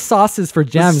 He's got the sauces for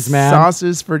gems, man.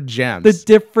 Sauces for gems. The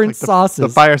different sauces. The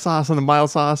fire sauce and the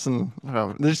mild sauce. And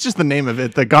there's just the name of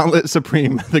it. The Gauntlet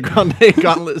Supreme. The Grande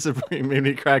Gauntlet Supreme made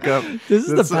me crack up. This is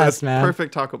the best, that's man.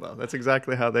 Perfect Taco Bell. That's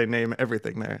exactly how they name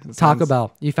everything there. Taco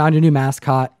Bell. You found your new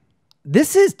mascot.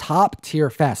 This is top tier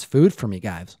fast food for me,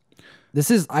 guys.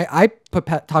 This is, I put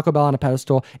Taco Bell on a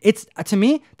pedestal. It's, to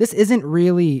me, this isn't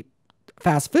really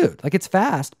fast food. Like it's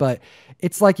fast, but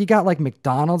it's like you got like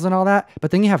McDonald's and all that, but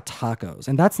then you have tacos,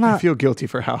 and that's not. I feel guilty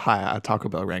for how high Taco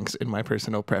Bell ranks in my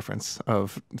personal preference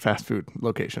of fast food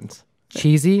locations.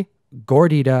 Cheesy,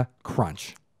 gordita,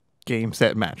 crunch. Game,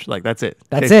 set, match. Like that's it.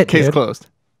 Case Dude. closed.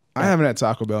 I haven't had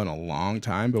Taco Bell in a long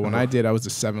time, but when I did, I was a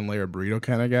 7-layer burrito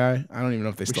kind of guy. I don't even know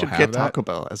if they We still should have get that. Taco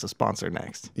Bell as a sponsor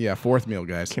next. Yeah, fourth meal,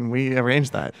 guys. Can we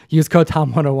arrange that? Use code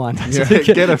Tom101 Yeah,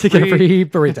 to get a free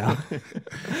burrito.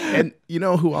 And you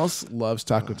know who else loves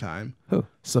Taco Time? Who?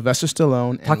 Sylvester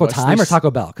Stallone. And Taco Wesley Time or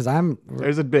Taco Bell? Because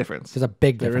There's a difference. there's a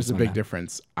big There difference. is a on big that.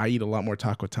 difference. I eat a lot more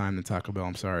Taco Time than Taco Bell.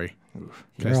 I'm sorry.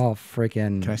 You're all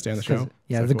freaking. Can I stay on the show?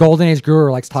 Yeah, the Golden Age Brewer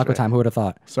likes Taco Time. Who would have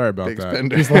thought? Sorry about Big that.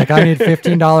 spender. He's like, I need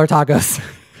 $15 tacos.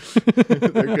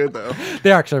 They're good though.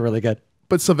 They're actually really good.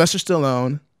 But Sylvester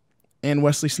Stallone and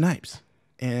Wesley Snipes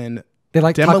and They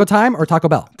like Taco Time or Taco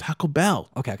Bell? Taco Bell.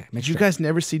 Okay. Did you guys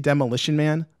never see Demolition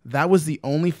Man? That was the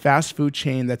only fast food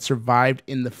chain that survived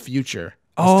in the future.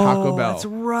 Was Taco Bell. That's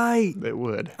right. They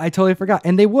would. I totally forgot.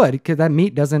 And they would, because that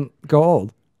meat doesn't go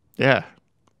old. Yeah.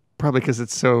 Probably because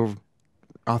it's so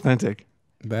authentic.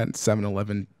 That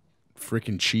 7-Eleven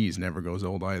freaking cheese never goes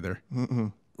old either.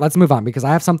 Let's move on, because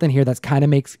I have something here that's kind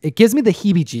of it gives me the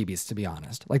heebie-jeebies, to be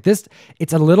honest. Like this,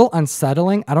 it's a little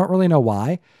unsettling. I don't really know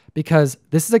why, because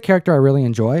this is a character I really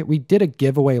enjoy. We did a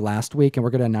giveaway last week, and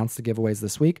we're going to announce the giveaways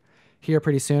this week here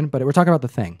pretty soon, but we're talking about the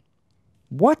Thing.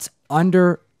 What's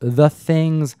under the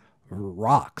Thing's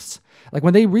rocks? Like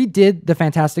when they redid the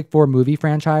Fantastic Four movie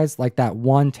franchise, like that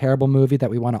one terrible movie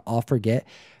that we want to all forget,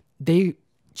 they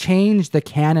changed the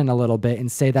canon a little bit and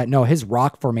say that no, his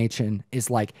rock formation is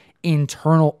like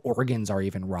internal organs are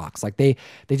even rocks. Like they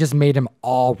just made him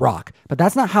all rock. But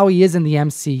that's not how he is in the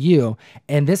MCU.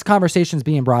 And this conversation is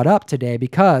being brought up today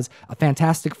because of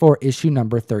Fantastic Four issue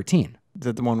number 13. Is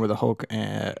that the one where the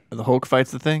Hulk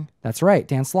fights the Thing? That's right,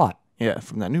 Dan Slott. Yeah,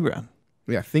 from that new run.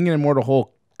 Yeah, Thing and Immortal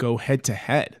Hulk go head to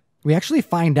head. We actually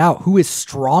find out who is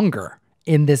stronger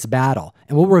in this battle.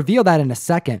 And we'll reveal that in a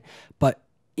second. But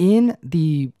in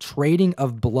the trading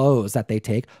of blows that they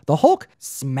take, the Hulk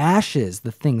smashes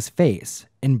the Thing's face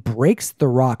and breaks the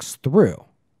rocks through.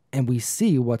 And we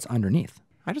see what's underneath.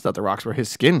 I just thought the rocks were his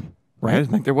skin. Right? I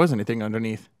didn't think there was anything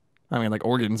underneath. I mean, like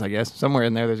organs, I guess. Somewhere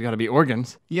in there's got to be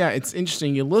organs. Yeah, it's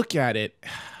interesting. You look at it,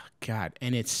 God,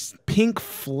 and it's pink,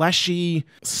 fleshy,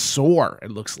 sore,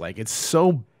 it looks like. It's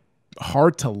so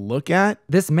hard to look at.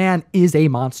 This man is a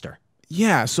monster.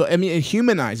 Yeah, so, I mean, it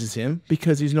humanizes him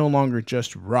because he's no longer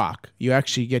just rock. You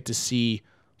actually get to see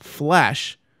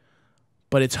flesh,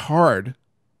 but it's hard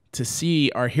to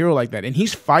see our hero like that. And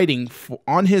he's fighting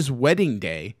on his wedding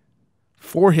day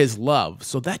for his love.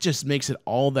 So that just makes it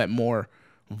all that more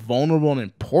vulnerable and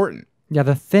important. Yeah,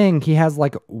 the Thing, he has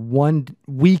like 1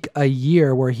 week a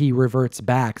year where he reverts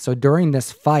back. So during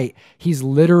this fight, he's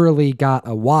literally got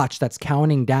a watch that's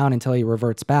counting down until he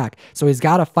reverts back. So he's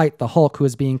got to fight the Hulk, who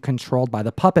is being controlled by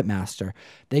the Puppet Master.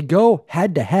 They go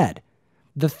head to head.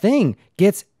 The Thing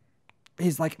gets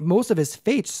most of his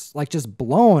face like just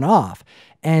blown off.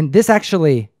 And this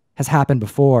actually has happened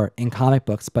before in comic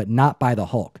books, but not by the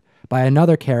Hulk, by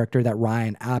another character that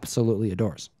Ryan absolutely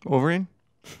adores. Wolverine?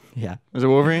 Yeah. Is it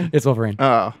Wolverine? It's Wolverine.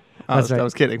 Oh, That's right. I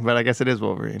was kidding, but I guess it is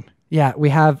Wolverine. Yeah, we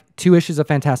have 2 issues of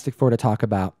Fantastic Four to talk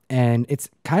about. And it's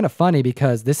kind of funny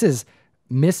because this is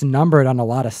misnumbered on a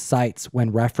lot of sites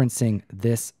when referencing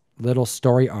this little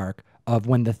story arc of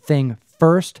when the Thing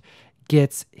first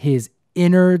gets his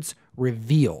innards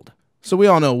revealed. So we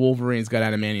all know Wolverine's got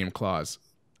adamantium claws,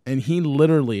 and he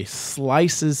literally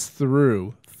slices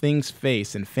through Thing's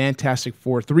face in Fantastic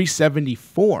Four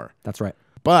 374. That's right.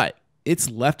 But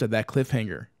it's left at that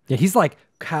cliffhanger. Yeah, he's like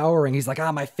cowering. He's like,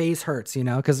 my face hurts,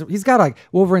 because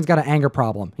Wolverine's got an anger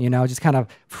problem, just kind of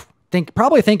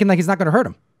probably thinking like he's not going to hurt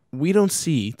him. We don't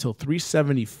see till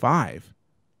 375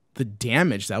 the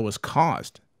damage that was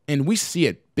caused. And we see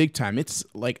it big time. It's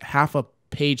like half a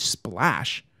page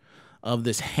splash of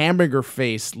this hamburger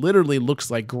face. Literally looks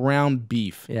like ground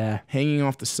beef hanging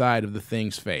off the side of the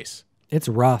Thing's face. It's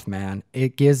rough, man.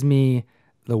 It gives me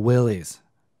the willies.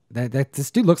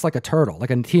 This dude looks like a turtle, like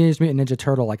a Teenage Mutant Ninja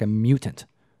Turtle, like a mutant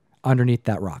underneath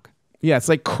that rock. Yeah, it's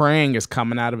like Krang is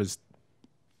coming out of his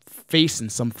face in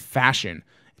some fashion,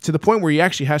 to the point where he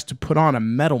actually has to put on a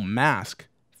metal mask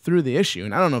through the issue.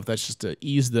 And I don't know if that's just to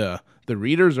ease the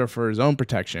readers or for his own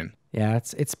protection. Yeah,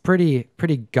 it's pretty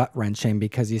gut-wrenching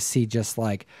because you see just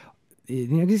like,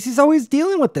 he's always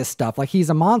dealing with this stuff. Like he's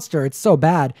a monster. It's so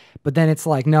bad. But then it's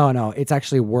like, no, it's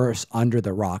actually worse under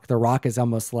the rock. The rock is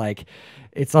almost like,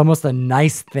 it's almost a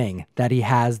nice thing that he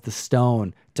has the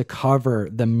stone to cover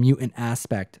the mutant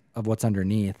aspect of what's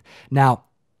underneath. Now,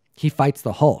 he fights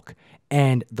the Hulk,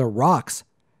 and the rocks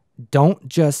don't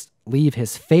just leave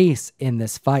his face in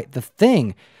this fight. The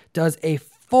Thing does a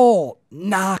full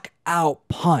knockout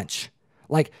punch.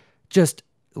 Like just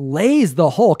lays the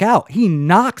Hulk out. He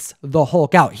knocks the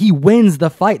Hulk out. He wins the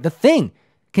fight. The Thing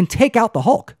can take out the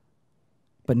Hulk,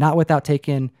 but not without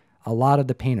taking a lot of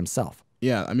the pain himself.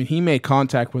 Yeah, I mean, he made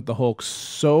contact with the Hulk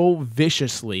so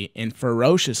viciously and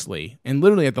ferociously, and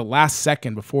literally at the last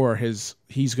second before he's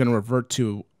going to revert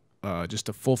to just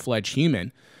a full-fledged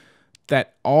human,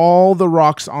 that all the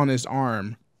rocks on his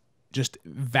arm just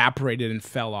evaporated and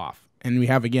fell off. And we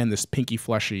have, again, this pinky,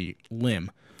 fleshy limb.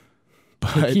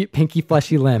 Pinky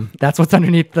fleshy limb. That's what's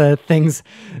underneath the Thing's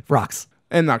rocks.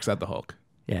 And knocks out the Hulk.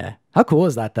 Yeah. How cool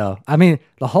is that though? I mean,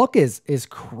 the Hulk is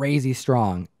crazy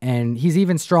strong, and he's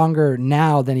even stronger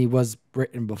now than he was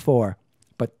written before.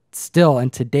 But still, in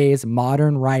today's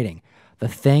modern writing, the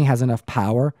Thing has enough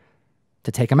power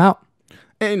to take him out.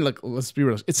 And look, let's be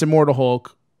real. It's Immortal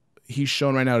Hulk. He's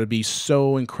shown right now to be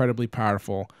so incredibly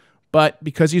powerful. But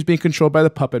because he's being controlled by the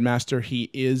Puppet Master, he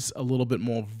is a little bit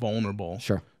more vulnerable.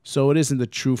 Sure. So it isn't the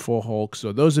true full Hulk.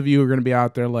 So those of you who are going to be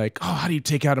out there like, oh, how do you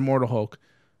take out Immortal Hulk?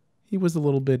 He was a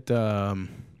little bit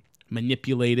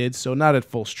manipulated, so not at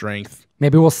full strength.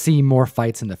 Maybe we'll see more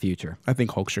fights in the future. I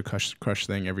think Hulk should crush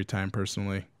Thing every time,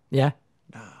 personally. Yeah.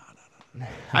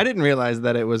 I didn't realize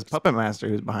that it was Puppet Master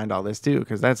who's behind all this too,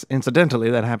 because that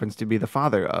happens to be the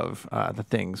father of the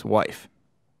Thing's wife.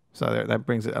 So that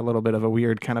brings a little bit of a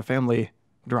weird kind of family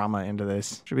drama into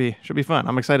this. Should be fun.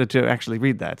 I'm excited to actually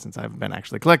read that since I've been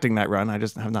actually collecting that run. I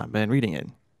just have not been reading it.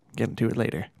 Getting to it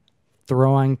later.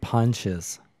 Throwing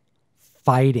punches,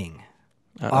 fighting,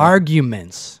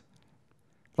 arguments.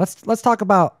 Let's talk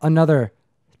about another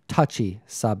touchy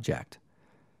subject.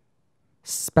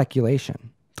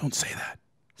 Speculation. Don't say that.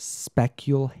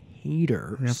 Speculators. You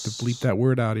have to bleep that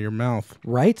word out of your mouth.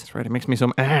 Right? That's right. It makes me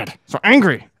so mad. So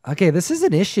angry. Okay, this is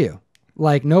an issue.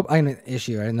 Like, no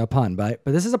pun, but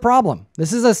this is a problem.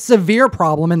 This is a severe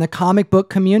problem in the comic book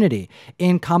community,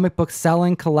 in comic book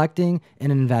selling, collecting,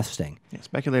 and investing. Yeah,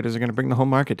 speculators are going to bring the whole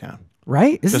market down.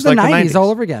 Right? This Just is the like 90s all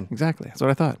over again. Exactly. That's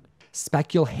what I thought.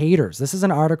 Speculators. This is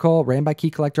an article written by Key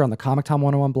Collector on the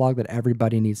ComicTom101 blog that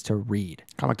everybody needs to read.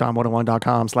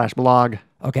 ComicTom101.com/blog.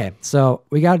 Okay, so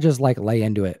we got to just lay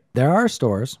into it. There are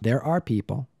stores, there are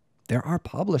people, there are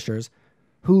publishers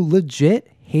who legit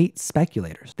hate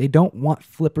speculators. They don't want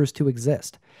flippers to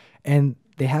exist. And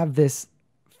they have this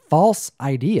false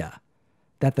idea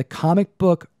that the comic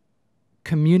book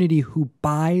community who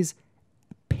buys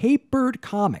papered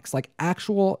comics, like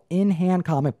actual in-hand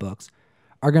comic books,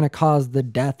 are going to cause the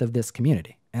death of this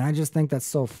community. And I just think that's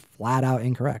so flat out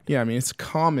incorrect. Yeah, I mean, it's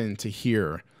common to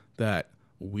hear that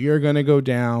we are going to go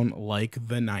down like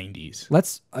the 90s.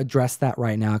 Let's address that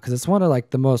right now, because it's one of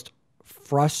the most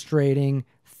frustrating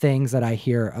things that I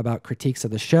hear about critiques of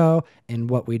the show and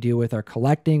what we do with our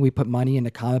collecting. We put money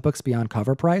into comic books beyond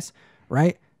cover price,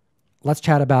 right? Let's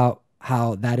chat about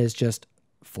how that is just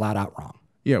flat out wrong.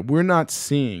 Yeah, we're not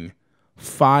seeing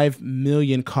 5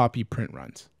 million copy print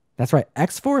runs. That's right.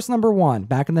 X-Force #1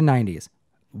 back in the 90s.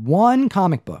 One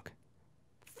comic book.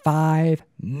 5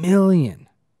 million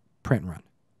print run.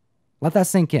 Let that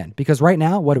sink in, because right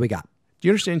now, what do we got? Do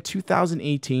you understand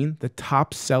 2018, the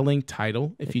top selling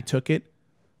title, if you took it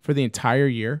for the entire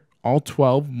year, all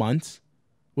 12 months,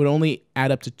 would only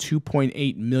add up to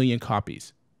 2.8 million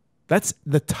copies. That's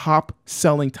the top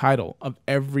selling title of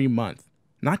every month.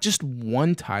 Not just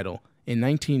one title in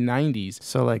 1990s.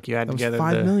 So you add together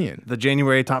 5 million. The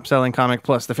January top selling comic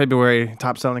plus the February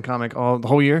top selling comic the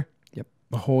whole year? Yep.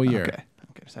 The whole year. Okay.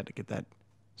 Just had to get that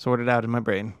sorted out in my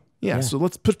brain. Yeah. So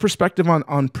let's put perspective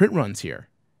on print runs here.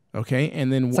 Okay.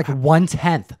 And then it's like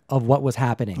 1/10 of what was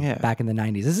happening back in the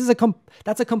 90s. This is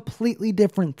that's a completely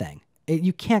different thing.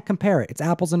 You can't compare it. It's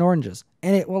apples and oranges,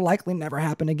 and it will likely never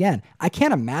happen again. I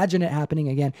can't imagine it happening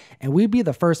again, and we'd be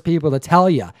the first people to tell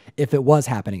you if it was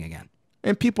happening again.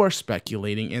 And people are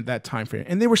speculating at that time frame,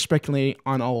 and they were speculating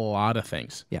on a lot of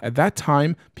things. Yeah. At that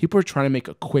time, people were trying to make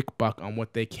a quick buck on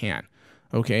what they can.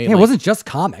 Okay. Yeah, it wasn't just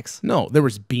comics. No, there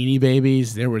was Beanie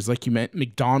Babies. There was, like you meant,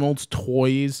 McDonald's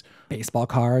toys, baseball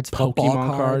cards, Pokemon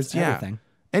football cards, everything.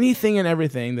 Anything and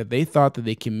everything that they thought that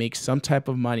they can make some type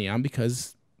of money on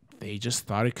because they just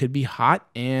thought it could be hot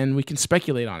and we can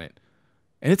speculate on it.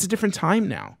 And it's a different time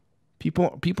now.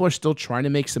 People are still trying to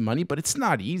make some money, but it's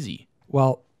not easy.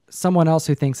 Well, someone else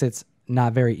who thinks it's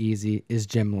not very easy is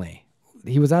Jim Lee.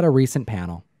 He was at a recent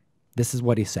panel. This is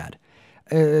what he said.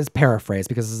 It's paraphrased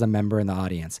because this is a member in the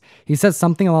audience. He said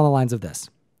something along the lines of this.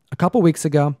 A couple weeks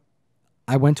ago,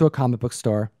 I went to a comic book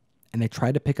store and they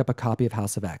tried to pick up a copy of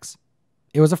House of X.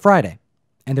 It was a Friday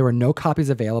and there were no copies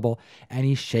available, and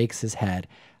he shakes his head.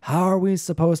 How are we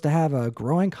supposed to have a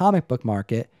growing comic book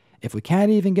market if we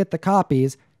can't even get the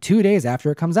copies 2 days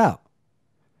after it comes out?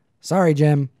 Sorry,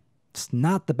 Jim. It's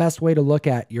not the best way to look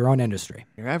at your own industry.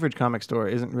 Your average comic store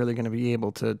isn't really going to be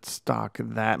able to stock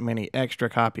that many extra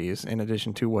copies in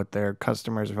addition to what their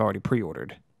customers have already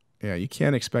pre-ordered. Yeah, you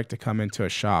can't expect to come into a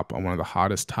shop on one of the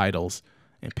hottest titles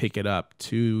and pick it up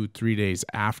 2-3 days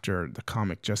after the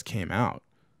comic just came out.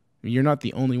 I mean, you're not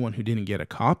the only one who didn't get a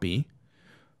copy.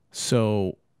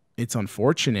 So it's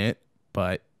unfortunate,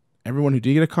 but everyone who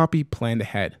did get a copy planned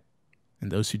ahead.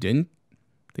 And those who didn't,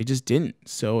 they just didn't.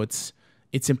 So it's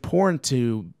important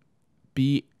to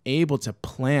be able to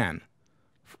plan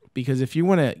because if you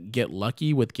want to get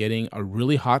lucky with getting a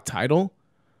really hot title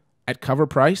at cover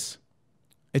price,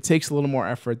 it takes a little more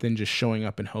effort than just showing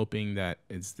up and hoping that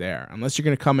it's there, unless you're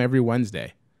going to come every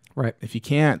Wednesday. Right. If you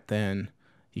can't, then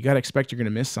you got to expect you're going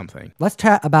to miss something. Let's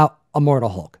chat about Immortal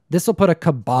Hulk. This will put a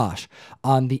kibosh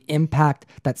on the impact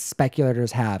that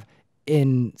speculators have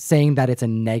in saying that it's a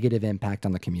negative impact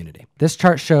on the community. This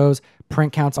chart shows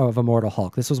print counts of Immortal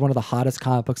Hulk. This was one of the hottest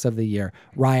comic books of the year.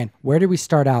 Ryan, where did we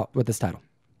start out with this title?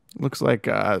 Looks like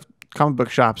comic book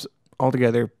shops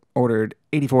altogether ordered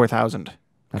 84,000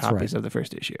 copies of the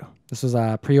first issue. This was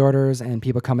pre-orders and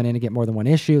people coming in to get more than one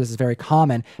issue. This is very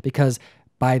common because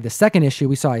by the second issue,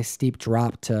 we saw a steep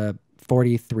drop to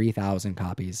 43,000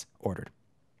 copies ordered.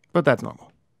 But that's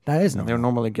normal. That is normal. They'll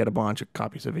normally get a bunch of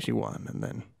copies of issue 1, and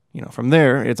then, from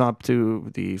there, it's up to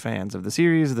the fans of the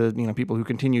series, the people who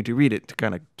continue to read it to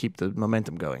kind of keep the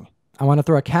momentum going. I want to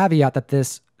throw a caveat that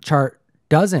this chart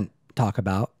doesn't talk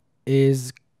about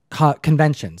is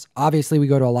conventions. Obviously, we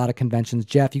go to a lot of conventions.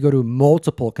 Jeff, you go to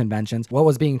multiple conventions. What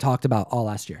was being talked about all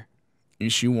last year?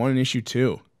 Issue 1 and issue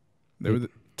 2. They were the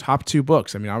top 2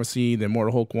 books. I mean, obviously, the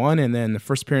Immortal Hulk 1 and then the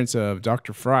first appearance of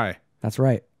Dr. Fry. That's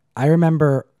right. I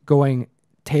remember going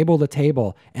table to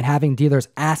table and having dealers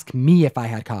ask me if I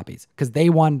had copies because they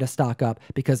wanted to stock up,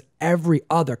 because every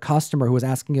other customer who was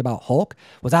asking about Hulk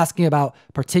was asking about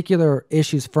particular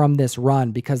issues from this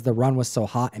run because the run was so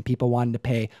hot and people wanted to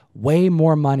pay way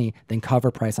more money than cover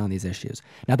price on these issues.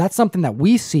 Now, that's something that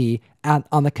we see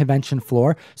on the convention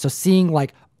floor. So seeing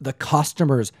like the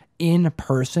customers in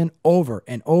person over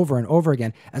and over and over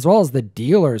again, as well as the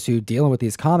dealers who dealing with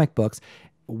these comic books,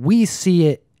 we see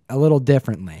it a little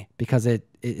differently because it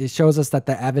shows us that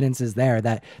the evidence is there,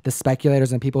 that the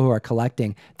speculators and people who are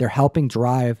collecting, they're helping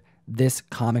drive this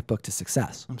comic book to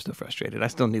success. I'm still frustrated. I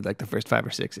still need like the first 5 or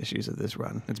 6 issues of this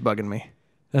run. It's bugging me.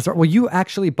 That's right. Well, you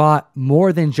actually bought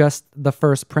more than just the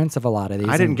first prints of a lot of these.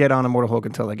 I didn't get on Immortal Hulk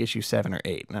until like issue 7 or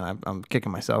 8, and I'm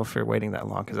kicking myself for waiting that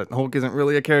long because Hulk isn't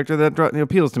really a character that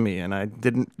appeals to me, and I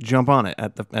didn't jump on it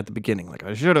at the beginning like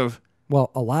I should have. Well,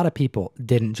 a lot of people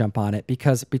didn't jump on it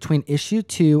because between issue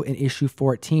 2 and issue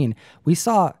 14, we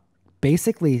saw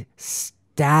basically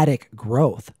static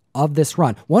growth of this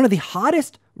run. One of the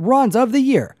hottest runs of the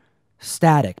year.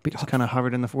 Static. Just kind of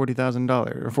hovered in the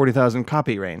 $40,000 or 40,000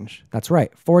 copy range. That's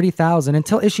right. 40,000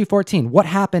 until issue 14. What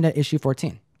happened at issue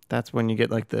 14? That's when you get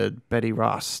like the Betty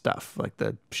Ross stuff, like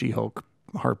the She-Hulk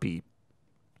Harpy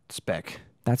spec.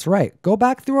 That's right. Go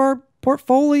back through our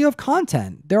portfolio of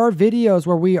content. There are videos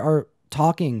where we are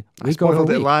talking week over week. I spoiled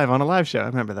it live on a live show. I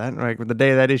remember that. Right, the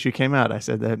day that issue came out, I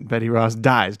said that Betty Ross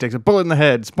dies, takes a bullet in the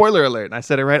head. Spoiler alert. And I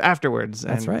said it right afterwards.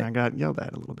 That's right. I got yelled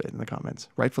at a little bit in the comments.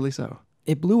 Rightfully so.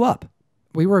 It blew up.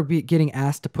 We were getting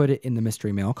asked to put it in the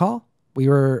mystery mail call. We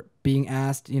were being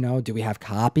asked, do we have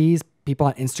copies? People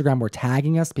on Instagram were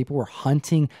tagging us. People were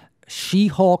hunting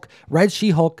She-Hulk, Red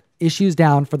She-Hulk issues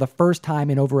down for the first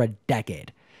time in over a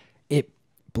decade. It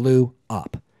blew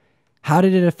up. How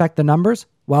did it affect the numbers?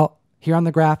 Well, here on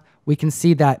the graph, we can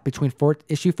see that between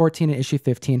issue 14 and issue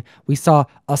 15, we saw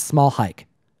a small hike,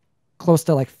 close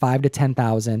to like 5,000 to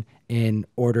 10,000 in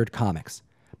ordered comics.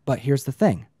 But here's the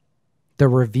thing. The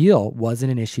reveal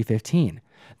wasn't in issue 15.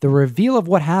 The reveal of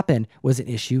what happened was in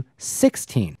issue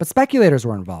 16. But speculators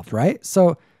were involved, right?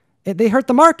 So they hurt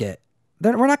the market.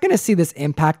 We're not going to see this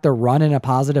impact the run in a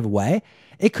positive way.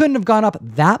 It couldn't have gone up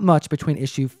that much between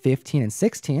issue 15 and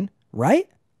 16, right?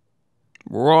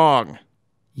 Wrong.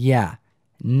 Yeah,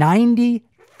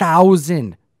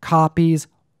 90,000 copies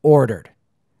ordered.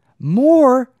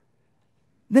 More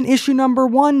than issue number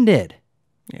 1 did.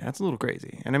 Yeah, that's a little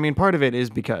crazy. And I mean, part of it is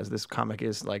because this comic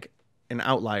is like an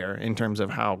outlier in terms of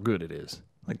how good it is.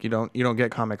 Like you don't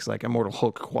get comics like Immortal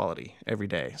Hulk quality every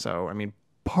day. So, I mean,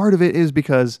 part of it is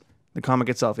because the comic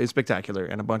itself is spectacular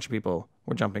and a bunch of people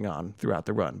were jumping on throughout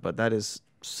the run. But that is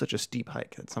such a steep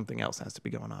hike that something else has to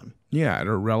be going on. Yeah, at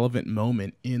a relevant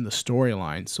moment in the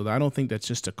storyline. So I don't think that's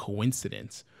just a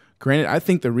coincidence. Granted, I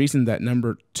think the reason that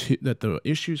the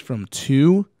issues from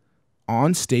 2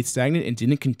 on stayed stagnant and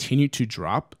didn't continue to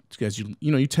drop because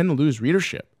you tend to lose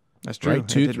readership. That's true. Right?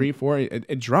 2, 3, 4,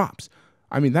 it drops.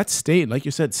 I mean, that stayed, like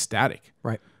you said, static.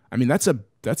 Right. I mean, that's a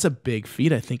big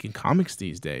feat, I think, in comics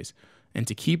these days. And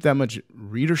to keep that much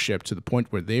readership to the point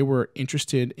where they were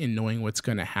interested in knowing what's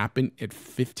going to happen at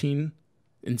 15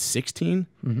 and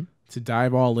 16 to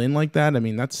dive all in like that, I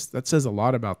mean, that says a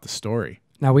lot about the story.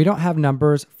 Now, we don't have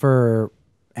numbers for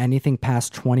anything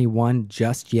past 21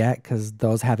 just yet because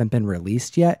those haven't been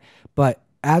released yet. But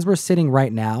as we're sitting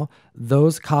right now,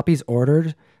 those copies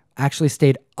ordered actually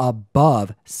stayed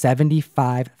above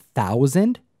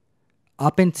 75,000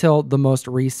 up until the most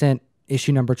recent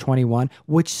issue number 21,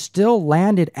 which still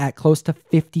landed at close to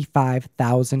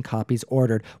 55,000 copies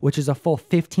ordered, which is a full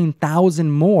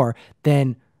 15,000 more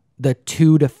than the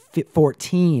 2 to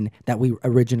 14 that we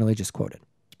originally just quoted.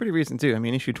 It's pretty recent too. I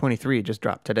mean, issue 23 just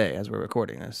dropped today as we're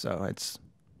recording this, so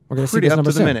we're going to see pretty this up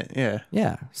number to the soon. minute. Yeah.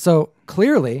 Yeah. So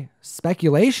clearly,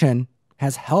 speculation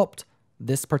has helped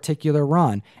this particular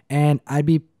run, and I'd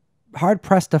be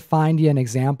hard-pressed to find you an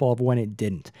example of when it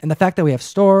didn't. And the fact that we have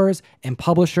stores and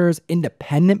publishers,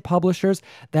 independent publishers,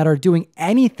 that are doing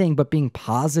anything but being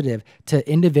positive to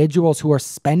individuals who are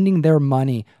spending their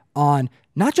money on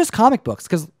not just comic books,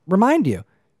 because remind you,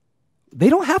 they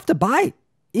don't have to buy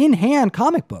in-hand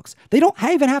comic books. They don't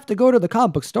even have to go to the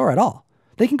comic book store at all.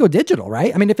 They can go digital,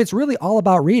 right? I mean, if it's really all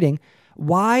about reading,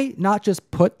 why not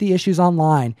just put the issues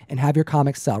online and have your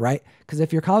comics sell, right? Because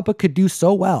if your comic book could do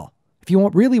so well, if you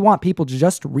really want people to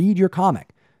just read your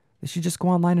comic, they should just go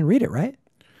online and read it, right?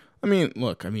 I mean,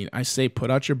 look, I say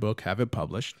put out your book, have it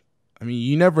published. I mean,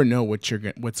 you never know what's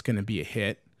going to be a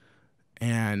hit.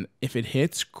 And if it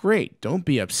hits, great. Don't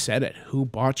be upset at who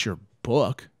bought your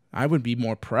book. I would be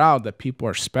more proud that people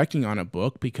are specking on a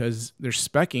book because they're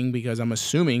specking because I'm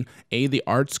assuming, A, the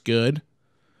art's good,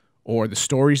 or the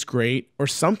story's great, or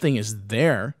something is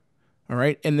there. All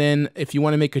right. And then if you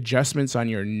want to make adjustments on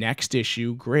your next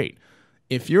issue, great.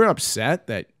 If you're upset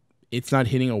that it's not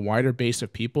hitting a wider base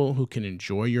of people who can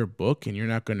enjoy your book and you're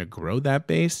not going to grow that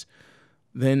base,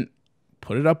 then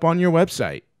put it up on your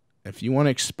website. If you want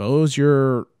to expose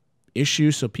your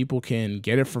issue so people can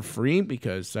get it for free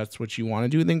because that's what you want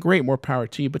to do, then great, more power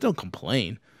to you. But don't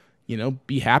complain. You know,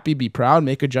 be happy, be proud,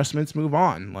 make adjustments, move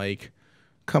on. Like,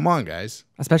 come on, guys.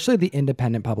 Especially the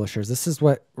independent publishers. This is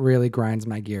what really grinds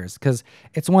my gears, because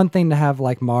it's one thing to have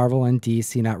like Marvel and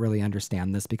DC not really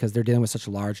understand this because they're dealing with such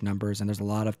large numbers and there's a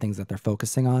lot of things that they're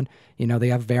focusing on. You know, they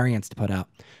have variants to put out.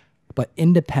 But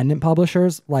independent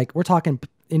publishers, like we're talking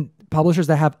in publishers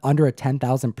that have under a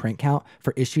 10,000 print count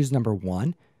for issues number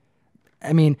 1.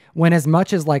 I mean, when as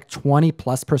much as like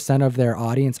 20+% of their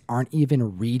audience aren't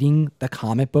even reading the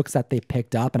comic books that they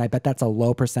picked up, and I bet that's a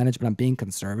low percentage, but I'm being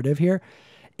conservative here,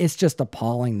 it's just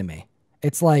appalling to me.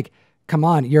 It's like, come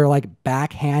on, you're like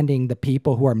backhanding the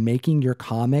people who are making your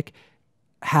comic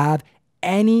have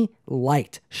any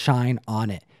light shine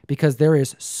on it, because there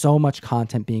is so much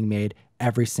content being made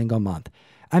every single month.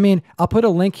 I mean, I'll put a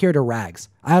link here to Rags.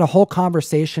 I had a whole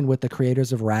conversation with the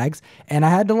creators of Rags, and I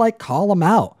had to like call them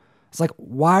out. It's like,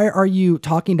 why are you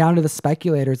talking down to the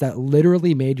speculators that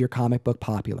literally made your comic book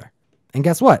popular? And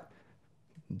guess what?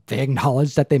 They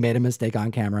acknowledged that they made a mistake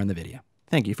on camera in the video.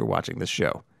 Thank you for watching this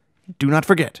show. Do not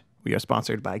forget, we are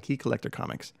sponsored by Key Collector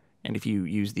Comics. And if you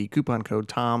use the coupon code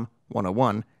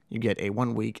TOM101, you get a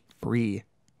 1-week free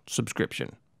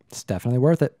subscription. It's definitely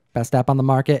worth it. Best app on the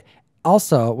market.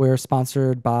 Also, we're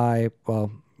sponsored by,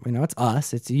 well, you know, it's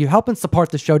us. It's you help and support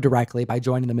the show directly by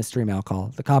joining the Mystery Mail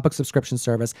Call, the comic book subscription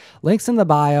service. Links in the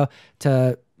bio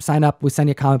to sign up. We send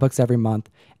you comic books every month.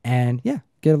 And yeah,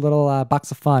 get a little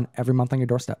box of fun every month on your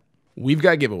doorstep. We've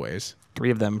got giveaways. 3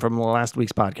 of them from last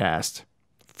week's podcast.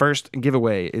 First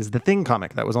giveaway is the Thing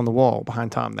comic that was on the wall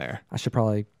behind Tom there. I should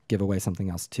probably give away something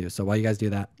else too. So while you guys do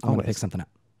that, I'm going to pick something up.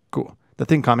 Cool. The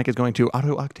Thing comic is going to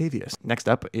Otto Octavius. Next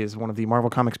up is one of the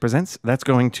Marvel Comics Presents. That's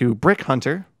going to Brick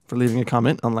Hunter for leaving a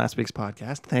comment on last week's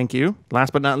podcast. Thank you.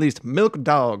 Last but not least, Milk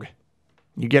Dog.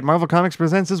 You get Marvel Comics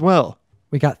Presents as well.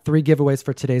 We got 3 giveaways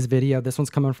for today's video. This one's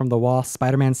coming from the wall,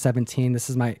 Spider-Man 17. This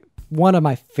is one of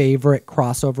my favorite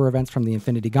crossover events from the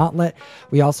Infinity Gauntlet.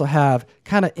 We also have,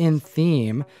 kind of in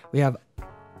theme, we have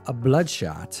a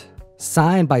Bloodshot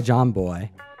signed by John Boy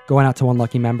going out to one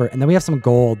lucky member. And then we have some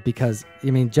gold because,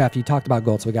 I mean, Jeff, you talked about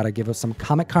gold, so we got to give us some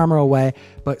Comic Karma away,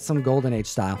 but some Golden Age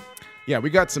style. Yeah, we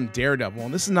got some Daredevil,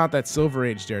 and this is not that Silver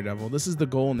Age Daredevil. This is the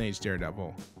Golden Age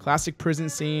Daredevil. Classic prison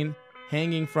scene,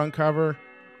 hanging front cover.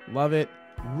 Love it.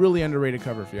 Really underrated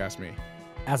cover, if you ask me.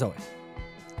 As always,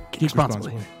 Keep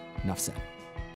responsibly. enough said.